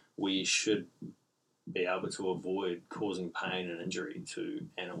beings. We should be able to avoid causing pain and injury to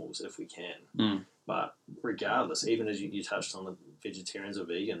animals if we can. But regardless, even as you touched on the vegetarians or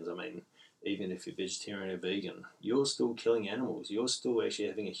vegans, I mean, even if you're vegetarian or vegan, you're still killing animals. You're still actually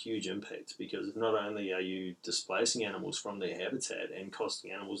having a huge impact, because not only are you displacing animals from their habitat and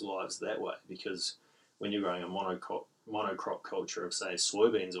costing animals lives that way, because when you're growing a monocrop culture of, say,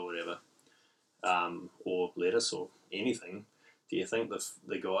 soybeans or whatever, or lettuce or anything, do you think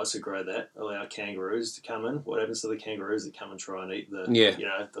the guys who grow that allow kangaroos to come in? What happens to the kangaroos that come and try and eat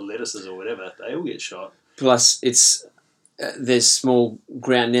the lettuces or whatever? They all get shot. Plus, it's there's small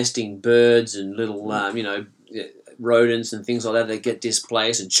ground nesting birds and little rodents and things like that get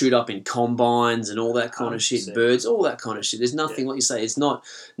displaced and chewed up in combines and all that kind of shit. Birds, all that kind of shit. There's nothing, like you say,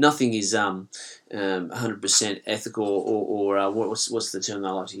 nothing is 100% ethical or what's the term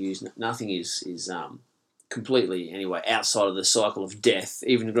I like to use? Nothing is completely, anyway, outside of the cycle of death.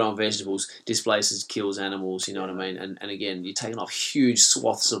 Even growing vegetables displaces, kills animals, you know what I mean? And again, you're taking off huge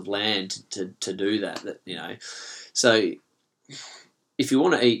swaths of land to do that, you know. So if you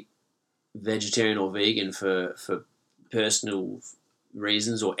want to eat vegetarian or vegan for personal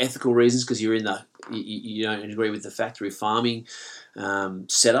reasons or ethical reasons, because you don't agree with the factory farming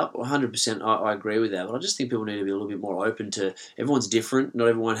setup, 100% I agree with that. But I just think people need to be a little bit more open to, everyone's different. Not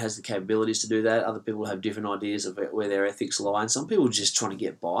everyone has the capabilities to do that. Other people have different ideas of where their ethics lie, and some people are just trying to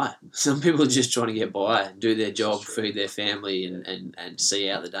get by. Some people are just trying to get by, do their job, feed their family, and see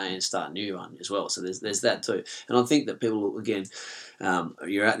out the day and start a new one as well. So there's that too. And I think that people, again,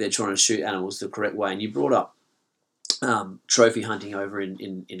 you're out there trying to shoot animals the correct way. And you brought up trophy hunting over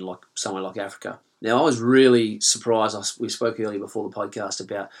in like somewhere like Africa. Now, I was really surprised. We spoke earlier before the podcast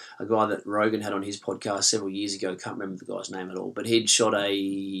about a guy that Rogan had on his podcast several years ago. Can't remember the guy's name at all, but he'd shot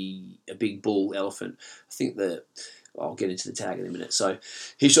a big bull elephant. I think I'll get into the tag in a minute. So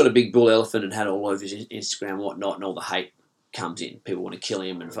he shot a big bull elephant and had it all over his Instagram and whatnot, and all the hate comes in. People want to kill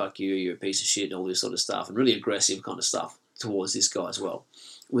him and fuck you, you're a piece of shit, and all this sort of stuff, and really aggressive kind of stuff towards this guy as well.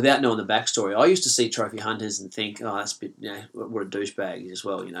 Without knowing the backstory, I used to see trophy hunters and think, oh, that's a bit, what a douchebag as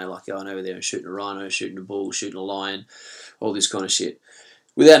well, like going over there and shooting a rhino, shooting a bull, shooting a lion, all this kind of shit.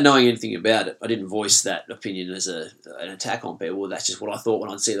 Without knowing anything about it, I didn't voice that opinion as an attack on people. That's just what I thought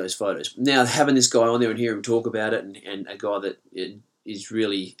when I'd see those photos. Now, having this guy on there and hear him talk about it, and a guy that is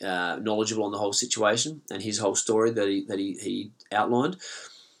really knowledgeable on the whole situation and his whole story that he outlined,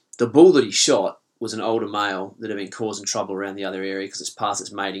 the bull that he shot was an older male that had been causing trouble around the other area because it's past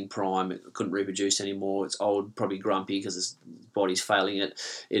its mating prime. It couldn't reproduce anymore. It's old, probably grumpy because its body's failing it.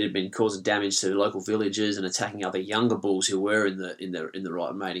 It had been causing damage to local villages and attacking other younger bulls who were in the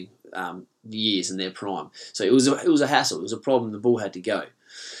right mating years in their prime. So it was a hassle. It was a problem. The bull had to go.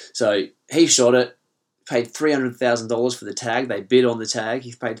 So he shot it. Paid $300,000 for the tag. They bid on the tag.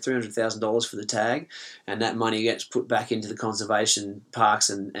 He paid $300,000 for the tag, and that money gets put back into the conservation parks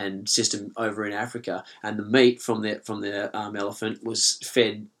and system over in Africa. And the meat from the elephant was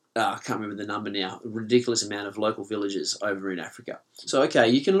fed. I can't remember the number now. A ridiculous amount of local villages over in Africa. So okay,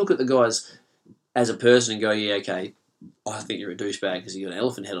 you can look at the guys as a person and go, yeah, okay, I think you're a douchebag because you got an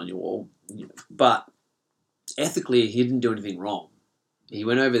elephant head on your wall. But ethically, he didn't do anything wrong. He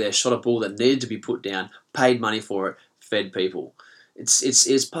went over there, shot a bull that needed to be put down, paid money for it, fed people.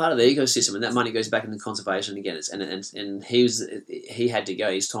 It's part of the ecosystem, and that money goes back into conservation again. And he had to go.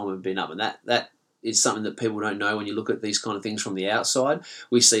 His time had been up, and that is something that people don't know when you look at these kind of things from the outside.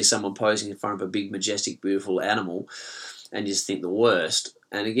 We see someone posing in front of a big, majestic, beautiful animal, and just think the worst.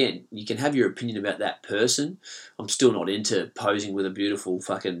 And again, you can have your opinion about that person. I'm still not into posing with a beautiful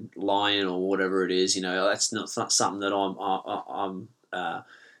fucking lion or whatever it is. That's not something that I'm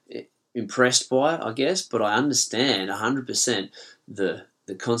impressed by, I guess, but I understand 100%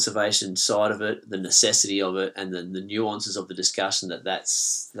 the conservation side of it, the necessity of it, and the nuances of the discussion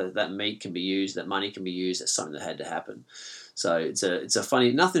that meat can be used, that money can be used. That's something that had to happen. So it's a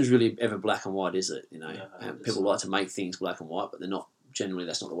funny. Nothing's really ever black and white, is it? People like to make things black and white, but they're not. Generally,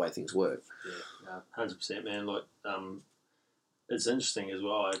 that's not the way things work. Yeah, 100%, man. Like, it's interesting as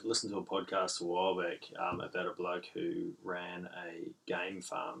well. I listened to a podcast a while back about a bloke who ran a game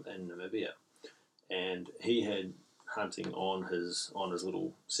farm in Namibia, and he had hunting on his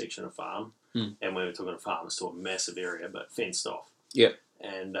little section of farm, and when we're talking a farm, it's still a massive area, but fenced off. Yep.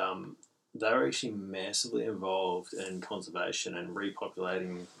 And they were actually massively involved in conservation and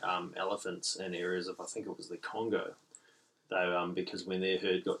repopulating elephants in areas of, I think it was the Congo. They because when their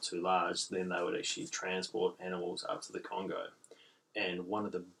herd got too large, then they would actually transport animals up to the Congo. And one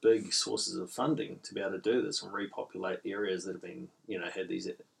of the big sources of funding to be able to do this and repopulate areas that have been, had these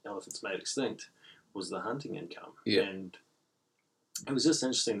elephants made extinct was the hunting income. Yeah. And it was just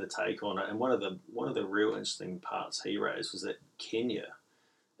interesting to take on it. And one of the real interesting parts he raised was that Kenya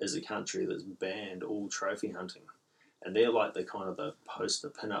is a country that's banned all trophy hunting. And they're like the kind of the poster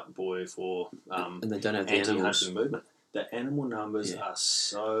pin-up boy for and they don't have the anti-hunting animals. movement. The animal numbers are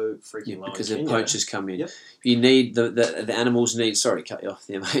so freaking low because in the Kenya. poachers come in. Yep. You need the animals need. Sorry, cut you off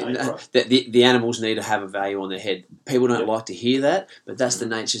there, mate. No, right. The animals need to have a value on their head. People don't Yep. like to hear that, but that's the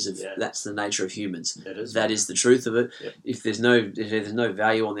that's the nature of humans. That is the truth of it. Yep. If there's no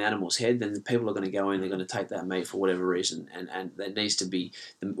value on the animal's head, then people are going to go in. They're going to take that meat for whatever reason, and there needs to be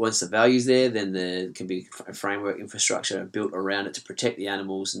once the value's there, then there can be a framework infrastructure built around it to protect the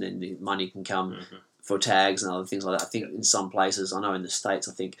animals, and then the money can come. Mm-hmm. For tags and other things like that. I think in some places, I know in the States,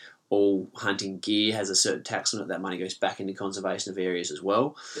 I think all hunting gear has a certain tax on it. That money goes back into conservation of areas as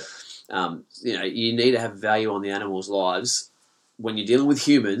well. Yeah. You need to have value on the animals' lives when you're dealing with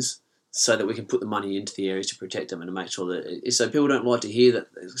humans so that we can put the money into the areas to protect them and to make sure that... So people don't like to hear that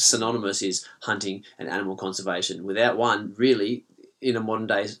synonymous is hunting and animal conservation. Without one, really, in a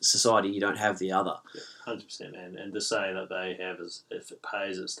modern-day society, you don't have the other. Yeah, 100%, man. And to say that they have is, if it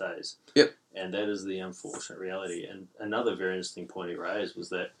pays, it stays. Yep. And that is the unfortunate reality. And another very interesting point he raised was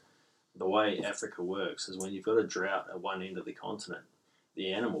that the way Africa works is when you've got a drought at one end of the continent,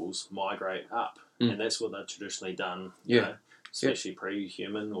 the animals migrate up. And that's what they've traditionally done, you know, especially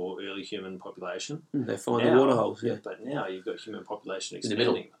pre-human or early human population. They find the water holes, But now you've got human population expanding.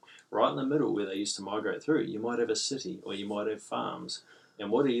 In the middle. Right in the middle where they used to migrate through. You might have a city or you might have farms. And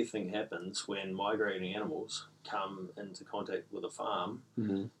what do you think happens when migrating animals come into contact with a farm?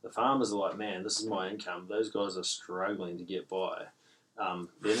 Mm-hmm. The farmers are like, man, this is my income. Those guys are struggling to get by.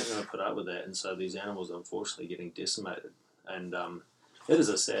 They're not going to put up with that. And so these animals are unfortunately getting decimated. And it is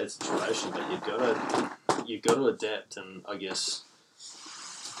a sad situation, but you've got to adapt. And I guess,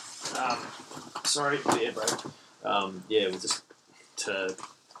 sorry, bear break. Just to,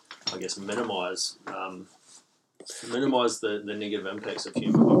 I guess, minimise the negative impacts of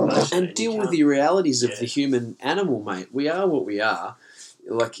human population. And deal with the realities of the human animal, mate. We are what we are.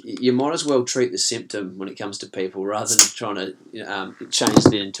 Like, you might as well treat the symptom when it comes to people rather than trying to change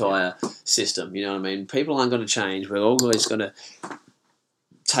the entire system. You know what I mean? People aren't going to change. We're always going to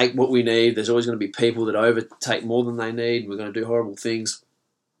take what we need. There's always going to be people that overtake more than they need. We're going to do horrible things.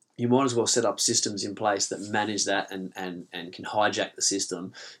 You might as well set up systems in place that manage that and can hijack the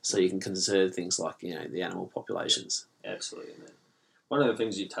system so you can conserve things like, the animal populations. Yeah, absolutely, man. One of the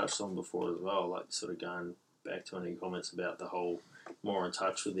things you touched on before as well, like sort of going back to any comments about the whole more in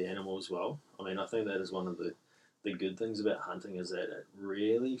touch with the animal as well. I mean, I think that is one of the good things about hunting is that it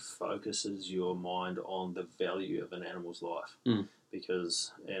really focuses your mind on the value of an animal's life.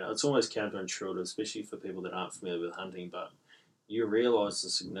 Because it's almost counterintuitive, especially for people that aren't familiar with hunting, but you realise the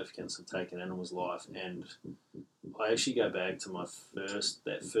significance of taking an animal's life. And I actually go back to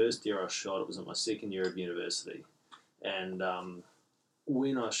that first deer I shot. It was in my second year of university, and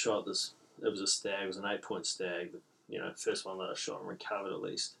when I shot this, it was a stag. It was an 8-point stag. First one that I shot and recovered at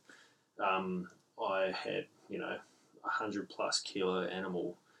least. I had 100+ kilo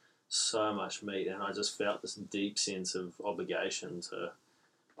animal, so much meat, and I just felt this deep sense of obligation to,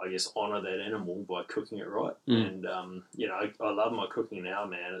 I guess, honour that animal by cooking it right. And, I love my cooking now,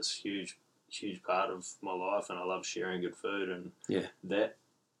 man. It's a huge part of my life, and I love sharing good food. And that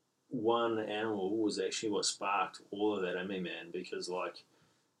one animal was actually what sparked all of that in me, man, because, like,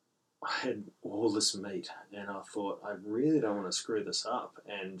 I had all this meat, and I thought, I really don't want to screw this up.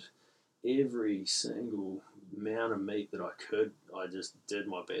 And every single amount of meat that I could, I just did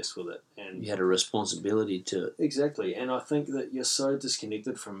my best with it. And you had a responsibility to it. Exactly. And I think that you're so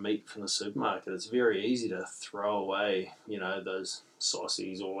disconnected from meat from the supermarket, it's very easy to throw away, those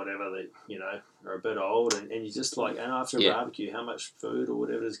saucies or whatever that, are a bit old. And you just like, and after a barbecue, how much food or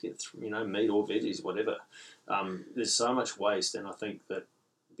whatever does get, meat or veggies, whatever. There's so much waste. And I think that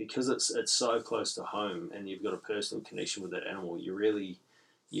because it's so close to home and you've got a personal connection with that animal,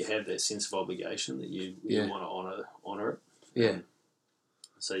 you have that sense of obligation that you want to honour it. Yeah.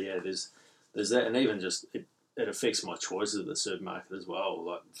 There's that, and even just it affects my choices at the supermarket as well.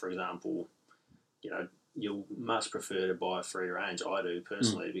 Like, for example, you'll much prefer to buy a free range. I do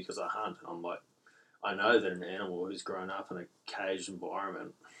personally because I hunt, and I'm like, I know that an animal who's grown up in a caged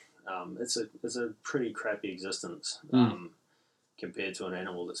environment, it's a pretty crappy existence compared to an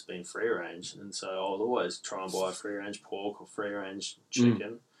animal that's been free range. And so I'll always try and buy free range pork or free range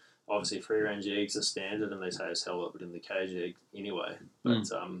chicken. Obviously, free range eggs are standard, and they say sell it within the cage egg anyway.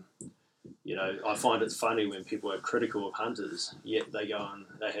 But you know, I find it funny when people are critical of hunters, yet they go and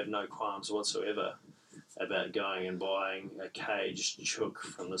they have no qualms whatsoever about going and buying a caged chook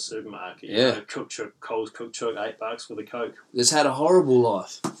from the supermarket. Yeah. You know, cooked chook, Coles cooked chook, $8 with a Coke. It's had a horrible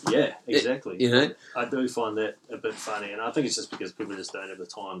life. Yeah, exactly. You know? I do find that a bit funny, and I think it's just because people just don't have the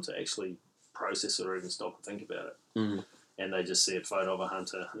time to actually process it or even stop and think about it. And they just see a photo of a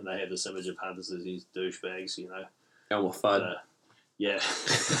hunter, and they have this image of hunters as these douchebags, you know. Oh, well, fun. Yeah.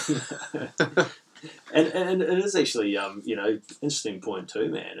 and it is actually, you know, interesting point too,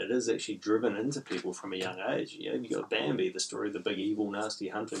 man. It is actually driven into people from a young age. You know, you got Bambi, the story of the big evil nasty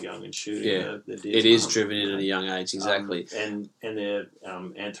hunter going and shooting the deer. It is driven in at a young age, exactly. And their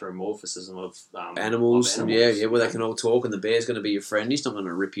anthropomorphism of animals. Yeah, where they can all talk, and the bear's going to be your friend. He's not going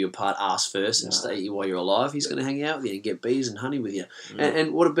to rip you apart ass first and stay you while you're alive. He's going to hang out with you and get bees and honey with you.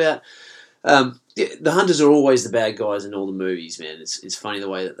 And what about... the hunters are always the bad guys in all the movies, man. It's funny the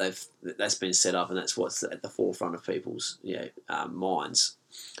way that that's been set up, and that's what's at the forefront of people's minds.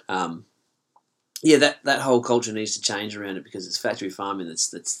 That whole culture needs to change around it, because it's factory farming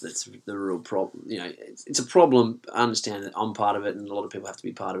that's the real problem. You know, it's a problem. I understand that I'm part of it, and a lot of people have to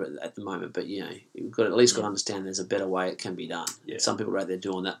be part of it at the moment. But you know, you've got at least got to understand there's a better way it can be done. Yeah. Some people are out there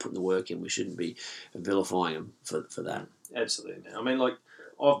doing that, putting the work in. We shouldn't be vilifying them for that. Absolutely, man. I mean, like,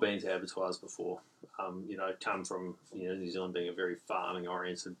 I've been to abattoirs before. You know, come from New Zealand being a very farming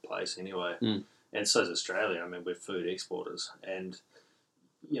oriented place anyway, and so is Australia. I mean, we're food exporters, and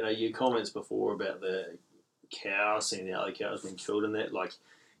you know, your comments before about the cow, seeing the other cows being killed in that, like,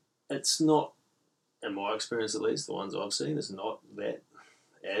 it's not, in my experience at least, the ones I've seen, it's not that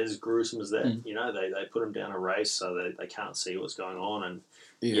as gruesome as that. You know, they put them down a race so they can't see what's going on, and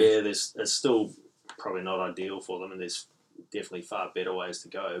it's still probably not ideal for them, and there's definitely far better ways to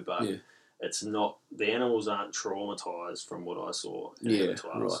go, but it's not, the animals aren't traumatized from what I saw in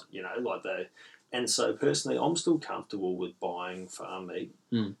abattoirs. Right. You know, like and so personally, I'm still comfortable with buying farm meat,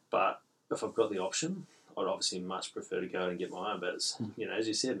 but if I've got the option, I'd obviously much prefer to go and get my own. But it's, you know, as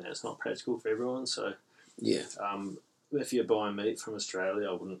you said, man, it's not practical for everyone. So if you're buying meat from Australia,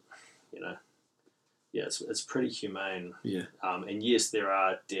 I wouldn't, you know. Yeah, it's pretty humane. Yeah. And yes, there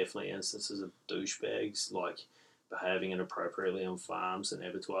are definitely instances of douchebags like behaving inappropriately on farms and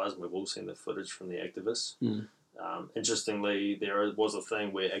abattoirs, and we've all seen the footage from the activists. Interestingly, there was a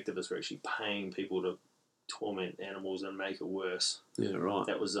thing where activists were actually paying people to torment animals and make it worse. Yeah, right.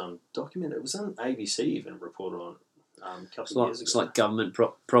 That was documented. It was on ABC even reported on a couple of years ago. It's like government I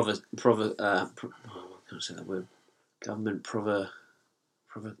can't say that word. Government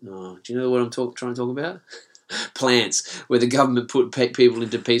no, do you know what I'm trying to talk about? Plants, where the government put people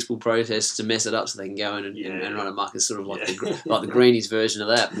into peaceful protests to mess it up so they can go in and run amok. It's sort of like the Greenies version of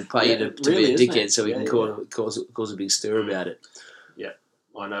that. We'll pay you to really be a dickhead so we can cause a big stir about it. Yeah,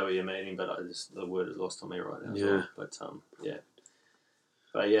 I know what you're meaning, but the word is lost on me right now. Yeah, but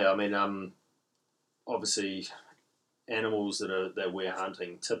I mean, obviously, animals that we're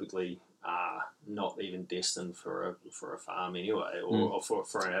hunting typically are not even destined for a farm anyway, or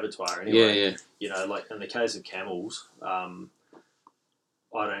for an abattoir anyway. Yeah. You know, like in the case of camels, I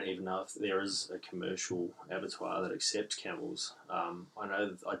don't even know if there is a commercial abattoir that accepts camels. I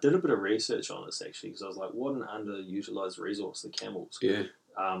know I did a bit of research on this actually, because I was like, what an underutilized resource, the camels. Yeah.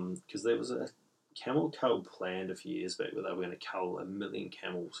 Because there was a camel cull planned a few years back where they were going to cull 1 million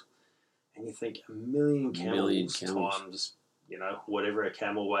camels, and you think 1 million camels times, you know, whatever a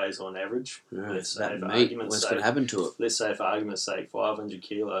camel weighs on average. Right. Let's say for argument's sake, what's going to happen to it? Let's say for argument's sake, 500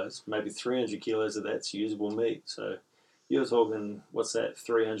 kilos, maybe 300 kilos of that's usable meat. So you're talking, what's that,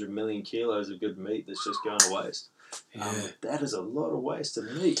 300 million kilos of good meat that's just going to waste. Yeah. That is a lot of waste of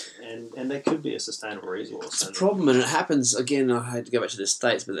meat, and that could be a sustainable resource. It's a problem, and it happens, again, I hate to go back to the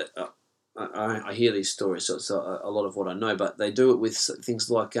States, but I hear these stories, so it's a lot of what I know, but they do it with things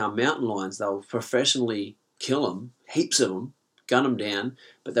like mountain lions. They'll professionally kill them, heaps of them, gun them down,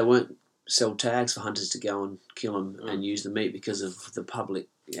 but they won't sell tags for hunters to go and kill them and use the meat because of the public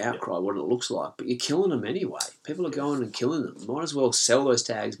outcry, what it looks like. But you're killing them anyway. People are going and killing them. Might as well sell those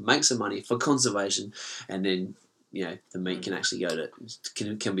tags, make some money for conservation, and then, you know, the meat can actually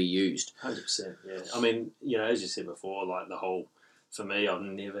can be used. 100%, yeah. I mean, you know, as you said before, like the whole, for me, I've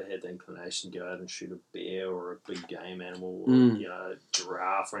never had the inclination to go out and shoot a bear or a big game animal or, you know, a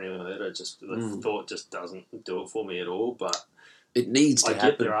giraffe or anything like that. The thought just doesn't do it for me at all. But It needs to happen. I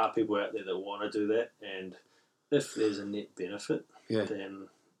get there are people out there that want to do that, and if there's a net benefit, then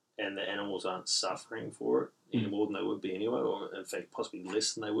and the animals aren't suffering for it any more than they would be anyway, or in fact possibly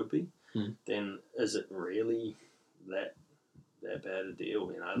less than they would be, then is it really that bad a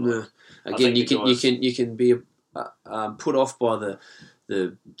deal? No. Again, you can be put off by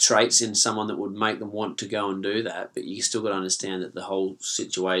the traits in someone that would make them want to go and do that, but you still got to understand that the whole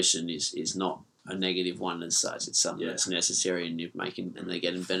situation is not a negative one as such. It's something that's necessary, and they're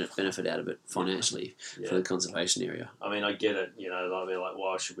getting benefit out of it financially for the conservation area. I mean, I get it. They're like,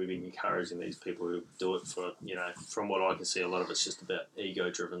 why should we be encouraging these people who do it for? From what I can see, a lot of it's just about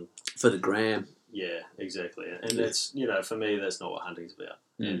ego driven for the gram. Yeah, exactly, and that's for me, that's not what hunting's about,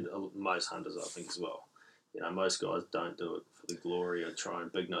 and most hunters, I think, as well. Most guys don't do it for the glory or try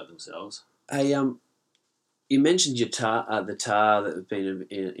and big note themselves. Hey, you mentioned your the tahr that have been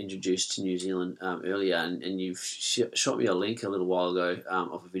introduced to New Zealand earlier, and you've shot me a link a little while ago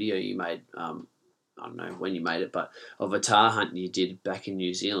of a video you made. I don't know when you made it, but of a tahr hunt you did back in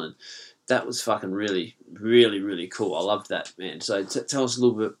New Zealand. That was fucking really, really, really cool. I loved that, man. So tell us a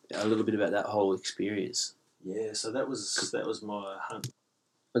little bit about that whole experience. Yeah, so that was my hunt.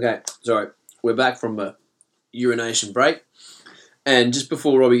 Okay, sorry, we're back from a urination break, and just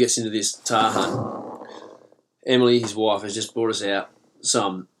before Robbie gets into this tahr hunt, Emily, his wife, has just brought us out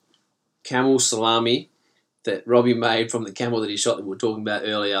some camel salami that Robbie made from the camel that he shot that we were talking about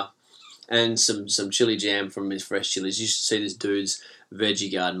earlier, and some chili jam from his fresh chilies. You should see this dude's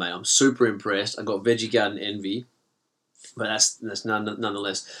veggie garden, mate. I'm super impressed. I got veggie garden envy, but that's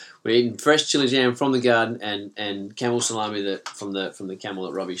nonetheless. We're eating fresh chili jam from the garden and camel salami from the camel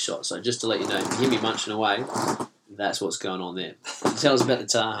that Robbie shot. So just to let you know, if you hear me munching away, that's what's going on there. Tell us about the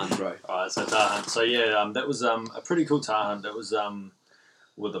tahr hunt, bro. All right, so tahr hunt. So that was a pretty cool tahr hunt. That was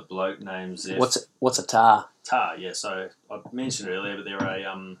with a bloke named Zeph. What's a tahr? Tahr, yeah. So I mentioned earlier, but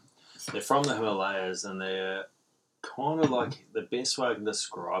they're from the Himalayas, and they're kind of like, the best way I can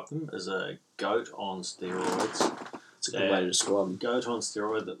describe them is a goat on steroids. It's a good way to describe them. Goat on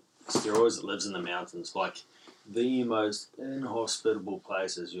steroids that lives in the mountains, like the most inhospitable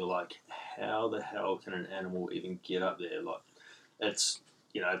places. You're like, how the hell can an animal even get up there? Like, it's,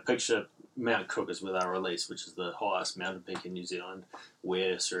 picture Mount Cook is where they were released, which is the highest mountain peak in New Zealand,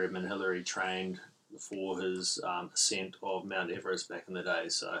 where Sir Edmund Hillary trained for his ascent of Mount Everest back in the day.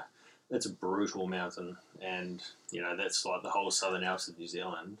 So it's a brutal mountain, and that's like the whole southern Alps of New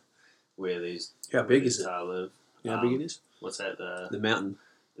Zealand, where these. How big is it? Live. How big it is? What's that? The mountain.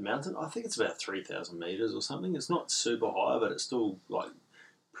 The mountain. I think it's about 3,000 meters or something. It's not super high, but it's still like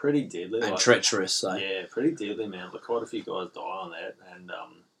pretty deadly and treacherous. So. Yeah, pretty deadly, man. Like, quite a few guys die on that, and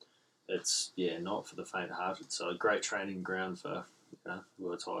it's not for the faint-hearted. So a great training ground for the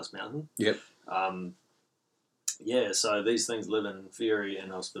world's highest mountain. Yep. So these things live in very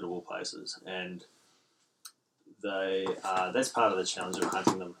inhospitable places, and that's part of the challenge of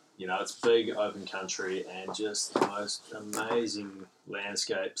hunting them. It's big open country and just the most amazing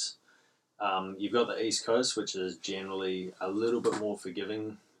landscapes. You've got the East Coast, which is generally a little bit more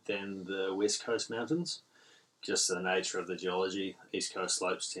forgiving than the West Coast mountains. Just the nature of the geology, East Coast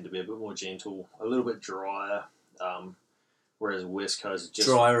slopes tend to be a bit more gentle, a little bit drier, whereas West Coast is just...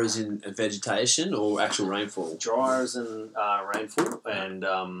 Drier as in vegetation or actual rainfall? Drier as in rainfall, and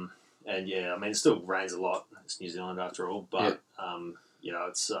it still rains a lot. It's New Zealand after all, but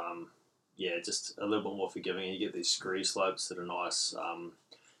it's just a little bit more forgiving. And you get these scree slopes that are nice,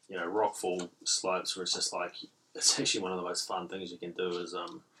 rockfall slopes where it's just like, it's actually one of the most fun things you can do is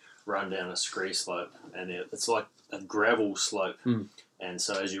run down a scree slope, and it's like a gravel slope. And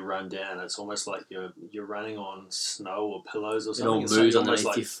so as you run down, it's almost like you're running on snow or pillows or something. It all moves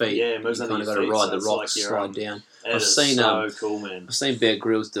underneath your feet. Yeah, it moves underneath your feet. You've kind of got to ride the rocks, slide down. I've seen so cool, man. I've seen Bear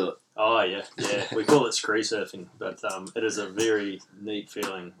Grylls do it. Oh, yeah. We call it scree surfing, but it is a very neat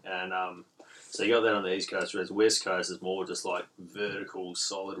feeling. And so you got that on the East Coast, whereas West Coast is more just like vertical,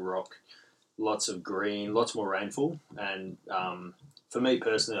 solid rock, lots of green, lots more rainfall. And for me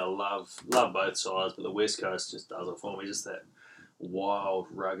personally, I love both sides, but the West Coast just does it for me, just that wild,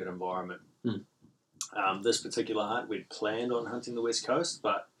 rugged environment. This particular hunt, we'd planned on hunting the West Coast,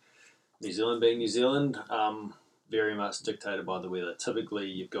 but New Zealand being New Zealand, very much dictated by the weather. Typically,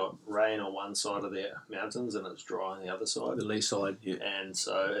 you've got rain on one side of the mountains and it's dry on the other side. The lee side, yeah. And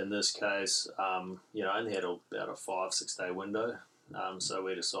so in this case, I only had about a 5-6 day window. So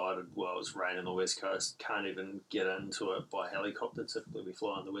we decided, well, it's rain on the West Coast, can't even get into it by helicopter. Typically, we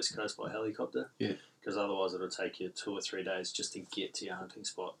fly on the West Coast by helicopter. Yeah. Because otherwise it would take you 2 or 3 days just to get to your hunting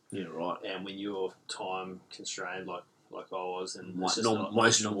spot. Yeah, right. And when you're time constrained, like like I was, and most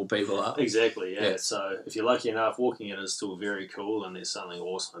normal people are. Exactly, yeah. So if you're lucky enough, walking it is still very cool, and there's something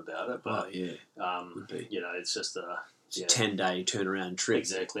awesome about it. But it's just It's a 10-day turnaround trip.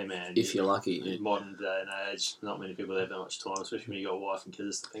 Exactly, man. If you're lucky. In modern day and age, not many people have that much time, especially when you got a wife and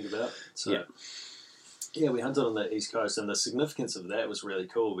kids to think about. So, we hunted on the East Coast, and the significance of that was really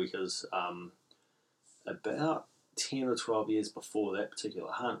cool because about 10 or 12 years before that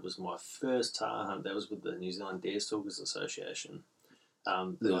particular hunt was my first tahr hunt. That was with the New Zealand Deerstalkers Association.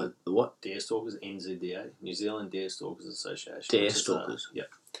 The what? Deerstalkers, NZDA, New Zealand Deerstalkers Association. Deerstalkers. Yep.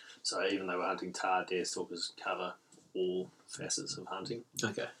 So even though we're hunting tahr, deerstalkers cover all facets of hunting.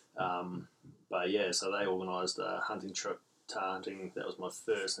 Okay. So they organised a hunting trip, tahr hunting. That was my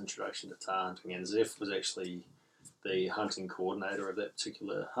first introduction to tahr hunting, and Zeph was actually the hunting coordinator of that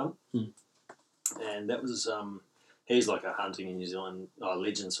particular hunt. And that was he's like a hunting in New Zealand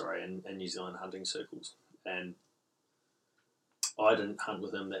legend, in New Zealand hunting circles. And I didn't hunt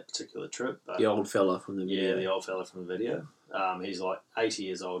with him that particular trip. But the old fella from the video. Yeah, the old fella from the video. He's like 80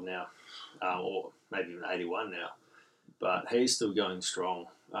 years old now, or maybe even 81 now. But he's still going strong,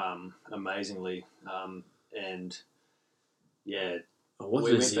 amazingly. What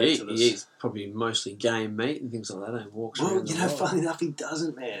does he eat? He eats probably mostly game meat and things like that, and walks around. Funny enough, he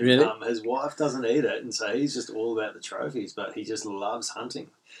doesn't, man. Really? His wife doesn't eat it, and so he's just all about the trophies, but he just loves hunting.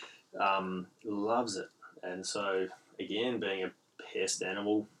 Loves it. And so, again, being a pest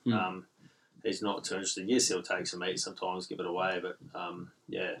animal, he's not too interested. Yes, he'll take some meat sometimes, give it away, but,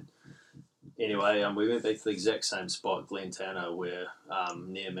 Anyway, we went back to the exact same spot, Glen Tanner, where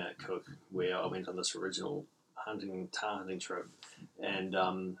near Mount Cook, where I went on this original tahr hunting trip, and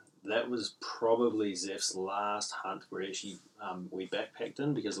that was probably Zeph's last hunt where actually we backpacked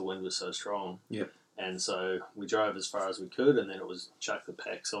in because the wind was so strong. Yep. And so we drove as far as we could, and then it was chuck the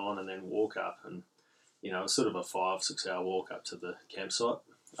packs on and then walk up, and it was sort of a 5-6 hour walk up to the campsite,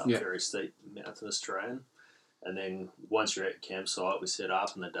 very steep mountainous terrain. And then once you're at the campsite, we set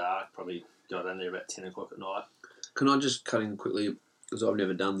up in the dark, probably got in there about 10 o'clock at night. Can I just cut in quickly, because I've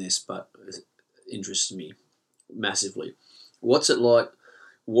never done this, but it interests me massively. What's it like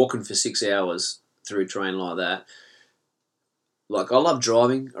walking for 6 hours through terrain like that? Like, I love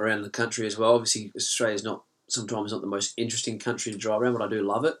driving around the country as well. Obviously, Australia's sometimes not the most interesting country to drive around, but I do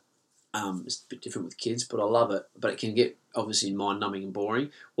love it. It's a bit different with kids, but I love it. But it can get, obviously, mind-numbing and boring.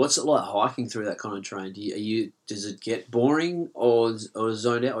 What's it like hiking through that kind of terrain? Does it get boring or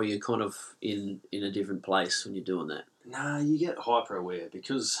zoned out, or are you kind of in a different place when you're doing that? Nah, you get hyper-aware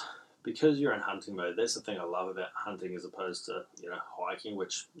because you're in hunting mode. That's the thing I love about hunting as opposed to hiking,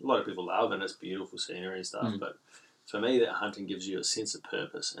 which a lot of people love, and it's beautiful scenery and stuff. But for me, that hunting gives you a sense of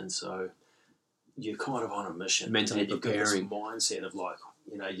purpose, and so you're kind of on a mission. Mentally preparing. You've got this mindset of like,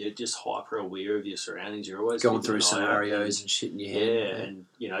 you're just hyper aware of your surroundings. You're always going through scenarios and shit in your head.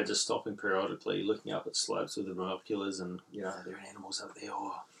 Yeah, and just stopping periodically, looking up at slopes with the binoculars, and there are animals up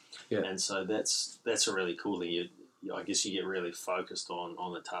there. And so that's a really cool thing. I guess you get really focused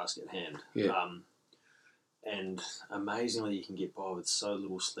on the task at hand. Yeah. And amazingly, you can get by with so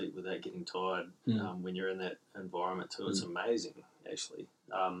little sleep without getting tired when you're in that environment too. It's amazing, actually.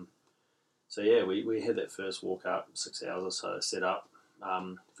 We had that first walk up, 6 hours or so, set up.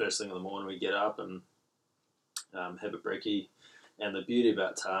 First thing in the morning, we get up and have a brekkie. And the beauty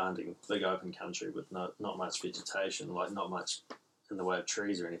about tahr hunting, big open country with not much vegetation, like not much in the way of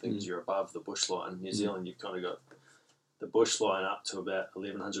trees or anything, because you're above the bush line. New Zealand, you've kind of got the bush line up to about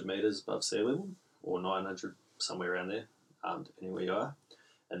 1,100 metres above sea level, or 900, somewhere around there, depending where you are.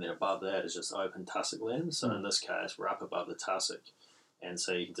 And then above that is just open tussock land. So in this case, we're up above the tussock. And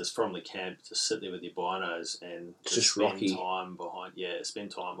so you can just, from the camp, just sit there with your binos and just spend rocky. time behind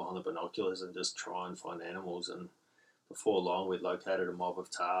the binoculars and just try and find animals. And before long, we'd located a mob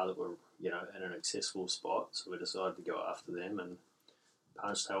of tahr that were, in an accessible spot. So we decided to go after them and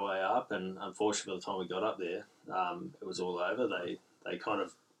punched our way up. And unfortunately, by the time we got up there, it was all over. They kind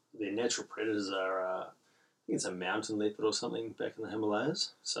of, their natural predators are, I think it's a mountain leopard or something back in the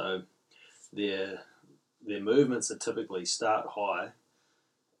Himalayas. So their movements are typically start high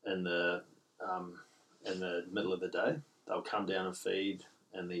in the middle of the day. They'll come down and feed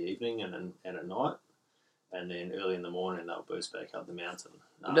in the evening and at night, and then early in the morning they'll boost back up the mountain.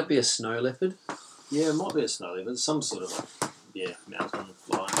 Would that be a snow leopard? Yeah, it might be a snow leopard. Some sort of mountain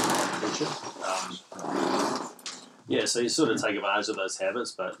lion creature. So you sort of take advantage of those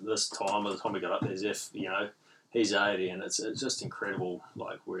habits, but this time, by the time we got up there, Zeph, he's 80, and it's just incredible,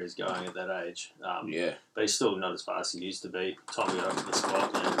 like, where he's going at that age. But he's still not as fast as he used to be. By the time we got up to the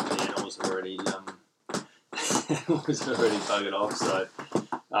spot, and the animals had already buggered off. So,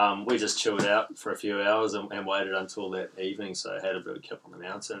 we just chilled out for a few hours and waited until that evening. So I had a bit of a kip on the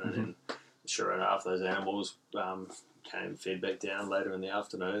mountain, and then sure enough, those animals came fed back down later in the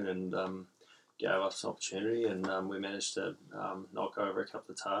afternoon and gave us an opportunity, and we managed to knock over a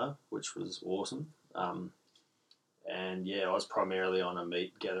couple of tahr, which was awesome. And yeah, I was primarily on a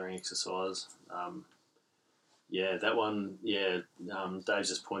meat gathering exercise. Yeah, that one. Yeah, Dave's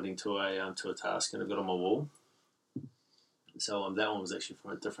just pointing to a task, and I've got on my wall. So that one was actually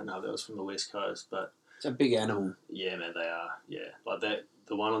from a different nut. That was from the West Coast, but it's a big animal. Yeah, man, they are. Yeah, like that.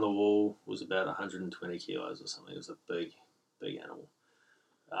 The one on the wall was about 120 kilos or something. It was a big animal.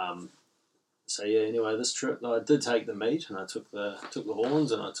 So yeah. Anyway, this trip, I did take the meat, and I took the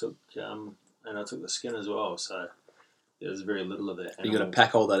horns, and I took the skin as well. So there was very little of that animal. You got to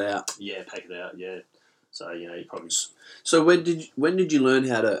pack all that out. Yeah, pack it out. Yeah. So you probably. So when did you learn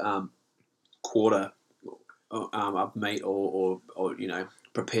how to quarter up meat or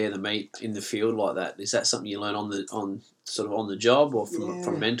prepare the meat in the field like that? Is that something you learn on the job or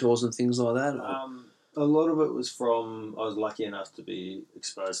from mentors and things like that? A lot of it was from, I was lucky enough to be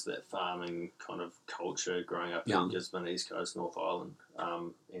exposed to that farming kind of culture growing up in Gisborne, East Coast, North Island,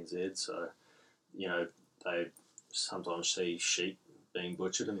 NZ. So, they sometimes see sheep being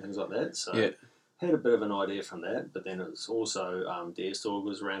butchered and things like that. So, had a bit of an idea from that. But then it's also Deer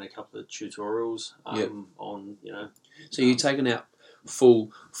Stalkers ran a couple of tutorials on, So you're taking out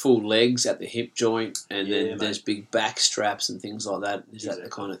full legs at the hip joint, and then there's big back straps and things like that. Is that the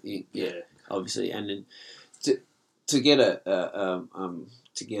kind of thing? Yeah. Obviously, and then to get a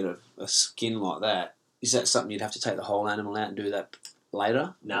skin like that, is that something you'd have to take the whole animal out and do that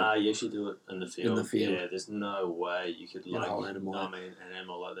later? Nah, you actually do it in the field. In the field, yeah. There's no way you could a whole animal. I mean, an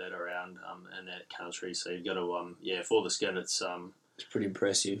animal like that around in that country. So you've got to for the skin, it's pretty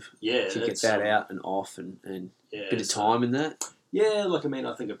impressive. Yeah, to get that out and off and a bit of time in that. Yeah, I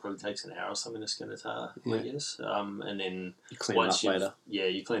think it probably takes an hour or something to skin a tahr, I guess. And then you clean it up later. Yeah,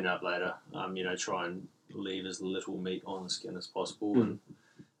 you clean it up later. Try and leave as little meat on the skin as possible. And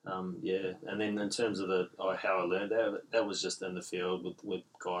and then in terms of how I learned that was just in the field with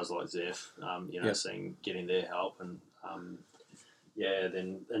guys like Zeph, getting their help. And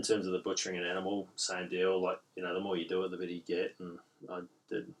then in terms of the butchering an animal, same deal. Like, the more you do it, the better you get. And I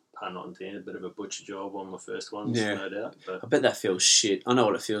did, pun not intended, a bit of a butcher job on my first ones, no doubt. But I bet that feels shit. I know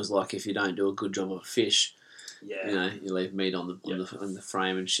what it feels like if you don't do a good job of a fish. Yeah. You leave meat on the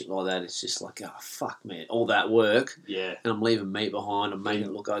frame and shit like that. It's just like, oh, fuck, man. All that work. Yeah. And I'm leaving meat behind. I'm making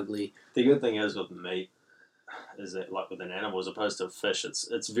it look ugly. The good thing is with meat is that, like with an animal, as opposed to a fish,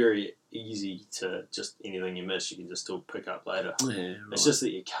 it's very easy to just anything you miss, you can just still pick up later. Yeah, right. It's just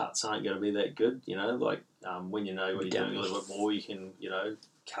that your cuts aren't going to be that good, like when you know what you're doing a little bit more, you can,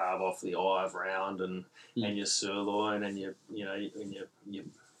 carve off the eye of round and your sirloin and your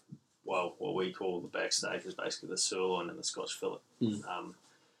what we call the back steak is basically the sirloin and the Scotch fillet.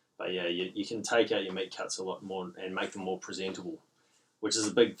 But yeah, you can take out your meat cuts a lot more and make them more presentable, which is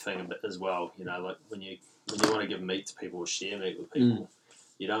a big thing as well. Like when you want to give meat to people or share meat with people,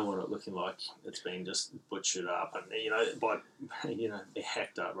 you don't want it looking like it's been just butchered up and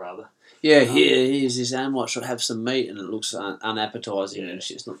hacked up rather. Yeah, here's this animal. I should have some meat, and it looks unappetizing, and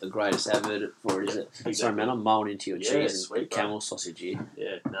it's not the greatest advert for it, is it? Exactly. Sorry, man, I'm moulding into your cheese sweet, and camel sausage here.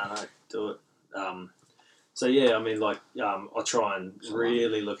 Yeah, no, do it. So yeah, I try and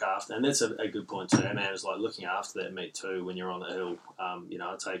really look after, and that's a good point too, man. It's like looking after that meat too when you're on the hill. I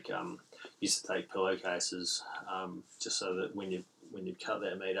used to take pillowcases, just so that when you cut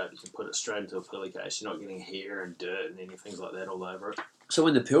that meat up, you can put it straight into a pillowcase. You're not getting hair and dirt and any things like that all over it. So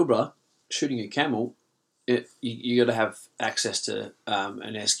in the Pilbara, shooting a camel, you got to have access to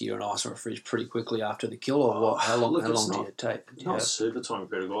an esky or an ice or a fridge pretty quickly after the kill, or what? How long do you take? Not super time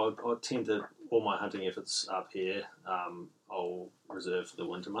critical. I tend to, all my hunting efforts up here, I'll reserve for the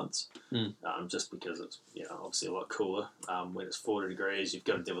winter months, just because it's obviously a lot cooler. When it's 40 degrees, you've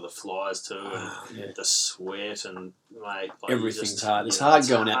got to deal with the flies too, and the sweat, and mate, everything's hard. It's hard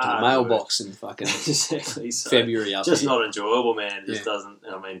going out to the mailbox in fucking exactly so February up just here. Not enjoyable, man. It just doesn't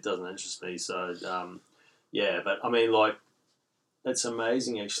interest me. So but it's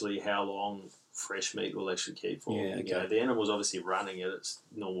amazing actually how long fresh meat will actually keep for. Yeah, okay. The animal's obviously running at its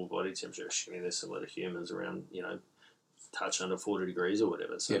normal body temperature, assuming they're similar to humans, around touch under 40 degrees or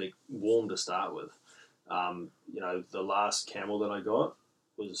whatever. So they're warm to start with. The last camel that I got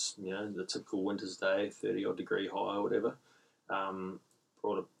was the typical winter's day, 30 odd degree high or whatever.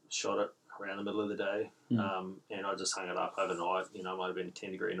 Shot it around the middle of the day, and I just hung it up overnight. Might have been a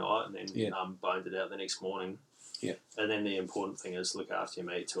 10 degree night, and then boned it out the next morning. Yeah. And then the important thing is look after your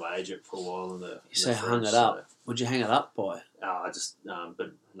meat to age it for a while in the. You say hung it up. What'd you hang it up by? I just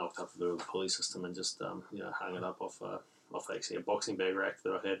knocked up a bit of the pulley system and just hung it up off actually a boxing bag rack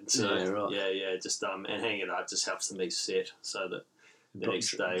that I had. So, yeah, right. Yeah, just and hanging it up just helps the meat set so that the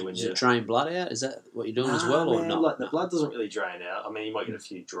next day when you... Does it drain blood out? Is that what you're doing as well, or not? Like, the blood doesn't really drain out. I mean, you might get a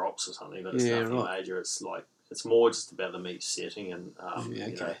few drops or something, but it's nothing major. It's like it's more just about the meat setting and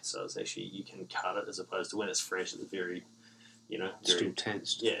so it's actually you can cut it as opposed to when it's fresh. It's very, still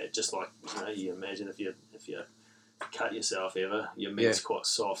tensed. Yeah, just like you imagine if you cut yourself ever, your meat's quite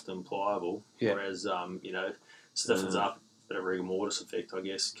soft and pliable, whereas stiffens up. Bit of rigor mortis effect, I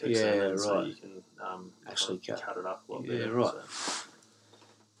guess, kicks in, and so you can actually cut it up a lot better.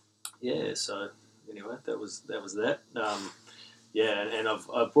 Yeah, right. So anyway, that was that. And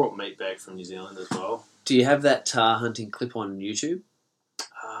I've brought meat back from New Zealand as well. Do you have that tar hunting clip on YouTube?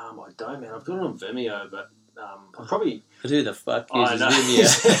 I don't, man. I've got it on Vimeo, but I probably... Who the fuck uses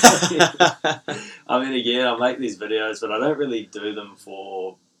Vimeo? I mean, again, I make these videos, but I don't really do them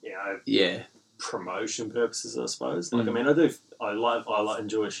for, promotion purposes, I suppose. Like, I mean, I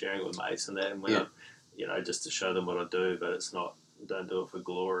enjoy sharing it with mates and that, and when just to show them what I do, but it's not... Don't do it for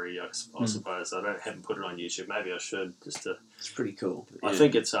glory, I suppose. I haven't put it on YouTube. Maybe I should, just to... It's pretty cool. I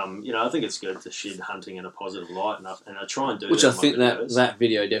think it's I think it's good to shed hunting in a positive light, and I try and do which that. I think that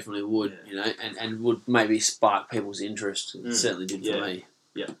video definitely would, and would maybe spark people's interest. It certainly did for me.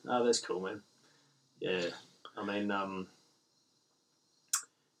 Yeah. Oh, that's cool, man. Yeah. I mean, I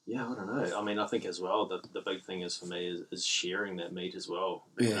don't know. I mean, I think as well the big thing is for me is sharing that meat as well.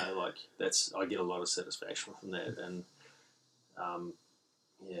 I get a lot of satisfaction from that, and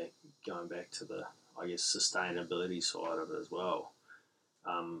going back to the, I guess, sustainability side of it as well.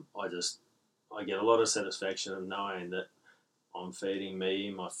 I get a lot of satisfaction of knowing that I'm feeding me,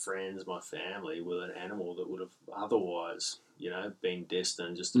 my friends, my family with an animal that would have otherwise, been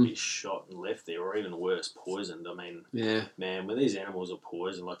destined just to be shot and left there, or even worse, poisoned. I mean, man, when these animals are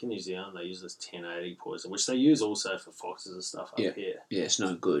poisoned, like in New Zealand, they use this 1080 poison, which they use also for foxes and stuff up here. Yeah, it's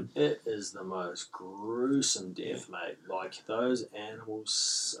no good. It is the most gruesome death, mate. Like, those animals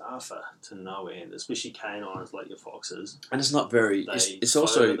suffer to no end, especially canines like your foxes. And it's not very... It's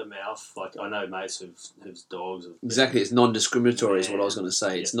also... the mouth. Like, I know mates whose dogs have... Exactly, it's non-discriminatory is what I was going to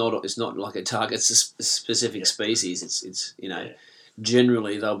say. It's not like it targets a specific species. It's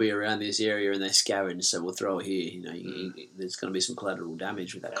generally they'll be around this area and they scavenge, so we'll throw it here. There's going to be some collateral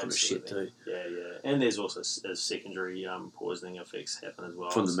damage with that kind of shit too. Yeah. And there's also secondary poisoning effects happen as well.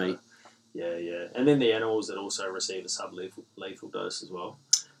 From the meat. Yeah. And then the animals that also receive a sub-lethal dose as well.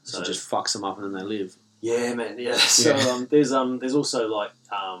 So it just fucks them up and then they live. Yeah, man. Yeah. So there's also like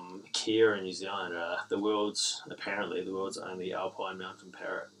Kia in New Zealand, the world's only alpine mountain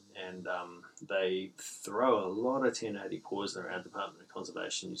parrot, and they throw a lot of 1080 poison around Department of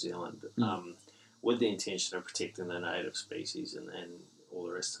Conservation New Zealand with the intention of protecting the native species and all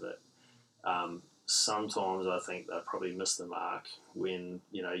the rest of it. Sometimes I think they probably miss the mark when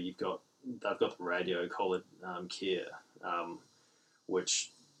they've got the radio collared Kia,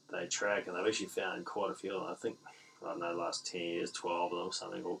 which they track, and they've actually found quite a few. I think, last 10 years, 12 of them or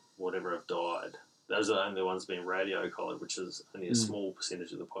something, or whatever, have died. Those are the only ones being radio collared, which is only a small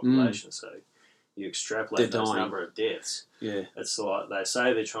percentage of the population. So you extrapolate those number of deaths. Yeah, it's like they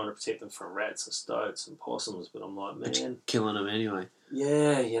say they're trying to protect them from rats and stoats and possums, but I'm like, man, killing them anyway.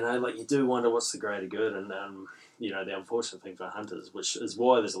 Yeah, like you do wonder what's the greater good, and the unfortunate thing for hunters, which is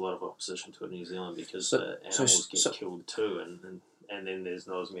why there's a lot of opposition to it in New Zealand, because the animals get killed too, and then there's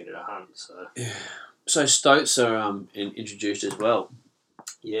not as many to hunt. So so stoats are introduced as well.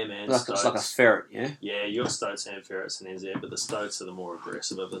 Yeah, man. It's like a ferret, yeah? Yeah, you got stoats and ferrets in NZ, but the stoats are the more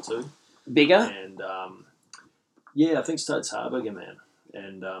aggressive of the two. Bigger? And, I think stoats are bigger, man.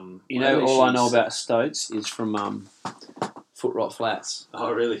 And all I know about stoats is from Foot Rot Flats.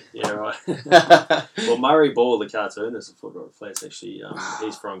 Oh, really? Yeah, right. Well, Murray Ball, the cartoonist of Foot Rot Flats, actually,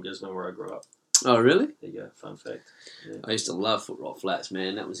 he's from Gisborne, where I grew up. Oh, really? There you go, fun fact. Yeah. I used to love Foot Rot Flats,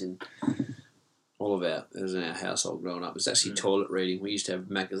 man. That was in... It was in our household growing up. It was actually toilet reading. We used to have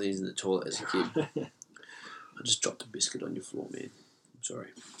magazines in the toilet as a kid. I just dropped a biscuit on your floor, man. I'm sorry.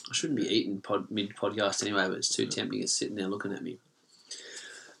 I shouldn't be eating mid-podcast anyway, but it's too tempting. It's sitting there looking at me.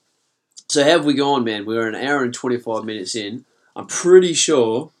 So how have we gone, man? We're an hour and 25 minutes in. I'm pretty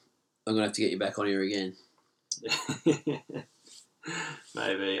sure I'm going to have to get you back on here again.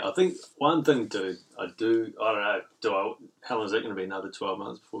 Maybe. I think one thing, dude, I don't know, how long is it going to be? Another 12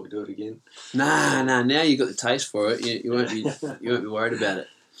 months before we do it again? Nah, now you've got the taste for it. You won't be worried about it.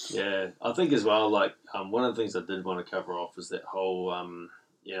 Yeah, I think as well, like, one of the things I did want to cover off is that whole,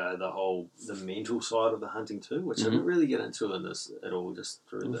 the mental side of the hunting too, which I didn't really get into in this at all, just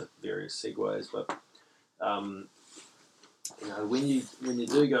through the various segues. But when you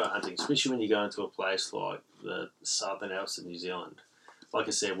do go hunting, especially when you go into a place like the Southern Alps of New Zealand, like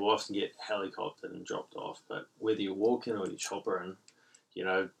I said, we'll often get helicoptered and dropped off. But whether you're walking or you're choppering,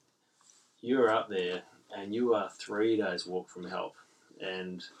 you're up there and you are 3 days walk from help,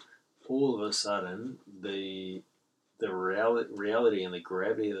 and all of a sudden the reality and the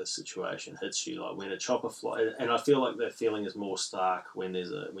gravity of the situation hits you. Like when a chopper flies, and I feel like that feeling is more stark when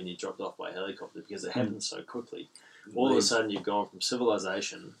you're dropped off by a helicopter, because it happens so quickly. All of a sudden you've gone from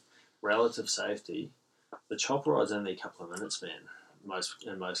civilization, relative safety. The chopper ride's only a couple of minutes, man.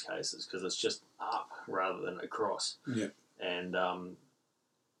 In most cases, because it's just up rather than across. Yeah. And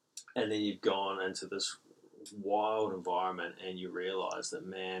then you've gone into this wild environment, and you realise that,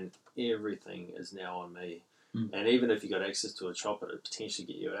 man, everything is now on me. And even if you got access to a chopper to potentially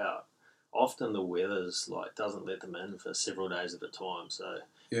get you out, often the weather's doesn't let them in for several days at a time. So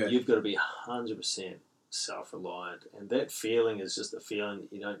you've got to be 100% self-reliant, and that feeling is just a feeling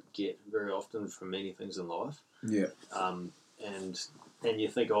that you don't get very often from many things in life. Yeah. And you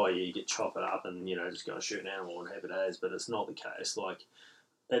think, you get chopped up and just go and shoot an animal and happy days, but it's not the case.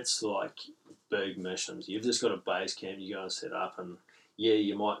 It's like big missions. You've just got a base camp. You go and set up, and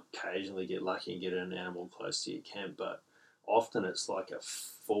you might occasionally get lucky and get an animal close to your camp, but often it's like a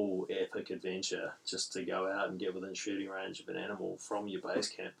full epic adventure just to go out and get within shooting range of an animal from your base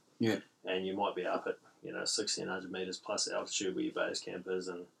camp. Yeah. And you might be up at 1,600 meters plus altitude where your base camp is,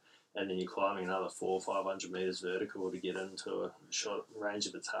 and then you're climbing another 400 or 500 meters vertical to get into a shot range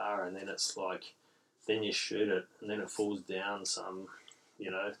of a tahr, and then it's then you shoot it, and then it falls down some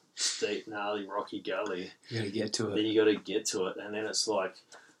steep, gnarly, rocky gully. You got to get to it. Then you got to get to it, and then it's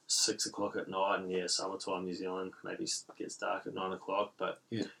 6 o'clock at night, and summertime New Zealand maybe gets dark at 9 o'clock, but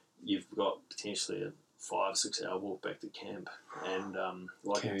you've got potentially a 5-6 hour walk back to camp, and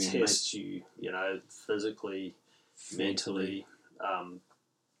it tests you, physically, mentally, and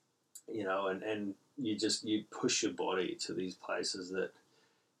you push your body to these places that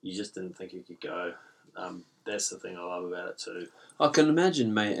you just didn't think you could go. That's the thing I love about it too. I can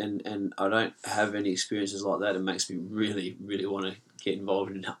imagine, mate, and I don't have any experiences like that. It makes me really, really want to get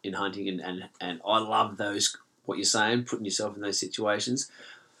involved in hunting, and I love those, what you're saying, putting yourself in those situations.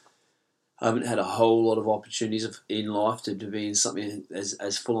 I haven't had a whole lot of opportunities in life to be in something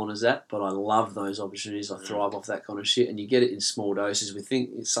as full on as that, but I love those opportunities. I thrive off that kind of shit, and you get it in small doses. We think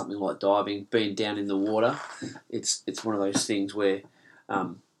it's something like diving, being down in the water. It's one of those things where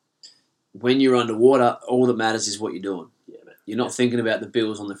when you're underwater, all that matters is what you're doing. You're not thinking about the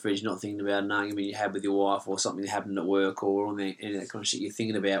bills on the fridge. You're not thinking about an argument you had with your wife or something that happened at work or on any of that kind of shit. You're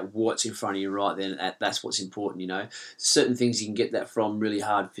thinking about what's in front of you right then. That's what's important, Certain things you can get that from really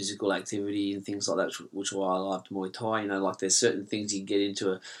hard physical activity and things like that, which is why I loved Muay Thai. There's certain things you can get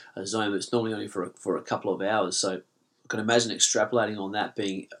into a zone that's normally only for a couple of hours. So I can imagine extrapolating on that,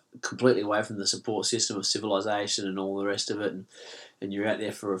 being completely away from the support system of civilization and all the rest of it, and you're out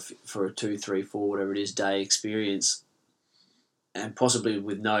there for a 2, 3, 4, whatever it is, day experience, and possibly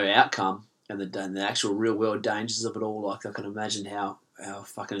with no outcome, and the actual real world dangers of it all. I can imagine how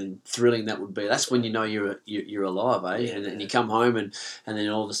fucking thrilling that would be. That's when you're alive, eh? Yeah, and you come home and then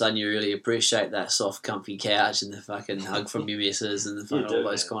all of a sudden you really appreciate that soft, comfy couch and the fucking hug from your missus and all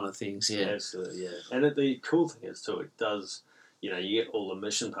those kind of things. Yeah, absolutely. Yeah, and the cool thing is too, it does. You get all the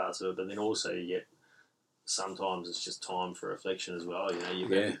mission parts of it, but then also you get sometimes it's just time for reflection as well. You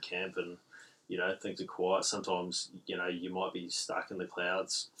go to camp and things are quiet. Sometimes, you might be stuck in the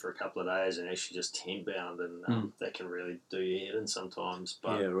clouds for a couple of days and actually just tent bound, and that can really do your head in sometimes.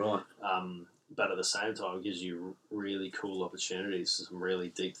 But, yeah, right. But at the same time, it gives you really cool opportunities, some really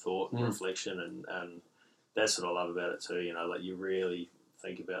deep thought and reflection, and that's what I love about it too. You really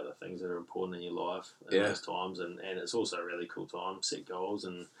think about the things that are important in your life at those times, and it's also a really cool time. Set goals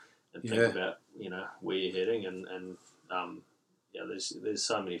and think about where you're heading, and there's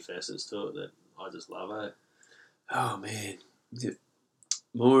so many facets to it that I just love it. Oh man,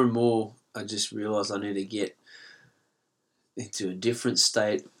 more and more I just realise I need to get into a different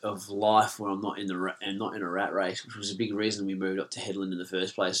state of life where I'm not in a rat race, which was a big reason we moved up to Headland in the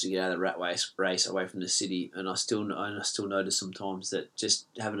first place, to get out of the rat race away from the city. And I still notice sometimes that just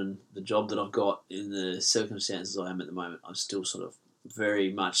having the job that I've got in the circumstances I am at the moment, I'm still sort of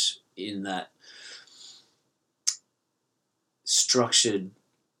very much in that structured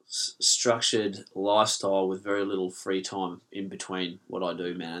lifestyle with very little free time in between what I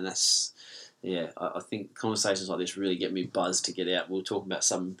do, man. And that's I think conversations like this really get me buzzed to get out. We were talking about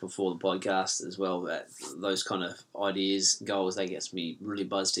something before the podcast as well, about those kind of ideas, goals. They get me really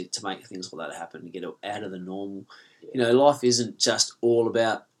buzzed to make things like that happen, to get out of the normal. Yeah. Life isn't just all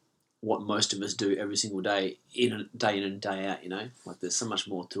about what most of us do every single day, in and day out. Like there's so much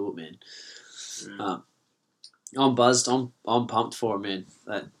more to it, man. I'm buzzed. I'm pumped for it, man.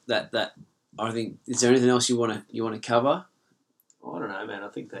 That I think. Is there anything else you want to cover? I don't know, man. I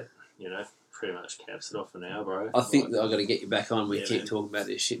think that pretty much caps it off for now, bro. I think that I've got to get you back on. We keep talking about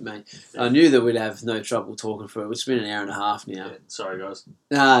this shit, mate. Yeah. I knew that we'd have no trouble talking for it. It's been an hour and a half now. Yeah. Sorry, guys.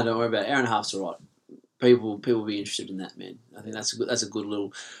 Nah, don't worry about it. Hour and a half's all right. People will be interested in that, man. I think that's a good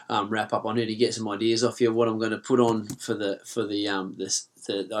little wrap up. I need to get some ideas off you of what I'm going to put on for the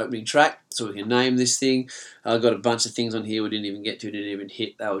opening track, so we can name this thing. I've got a bunch of things on here we didn't even get to, didn't even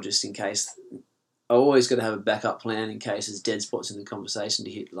hit. They were just in case. I always got to have a backup plan in case there's dead spots in the conversation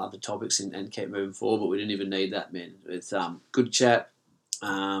to hit other topics and keep moving forward. But we didn't even need that, man. It's good chat.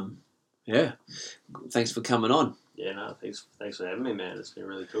 Thanks for coming on. Yeah, no, thanks for having me, man. It's been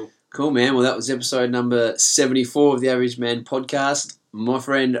really cool. Cool, man. Well, that was episode number 74 of the Average Man podcast. My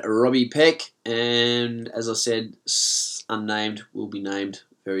friend Robbie Peck, and as I said, unnamed will be named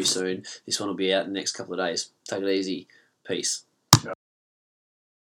very soon. This one will be out in the next couple of days. Take it easy. Peace.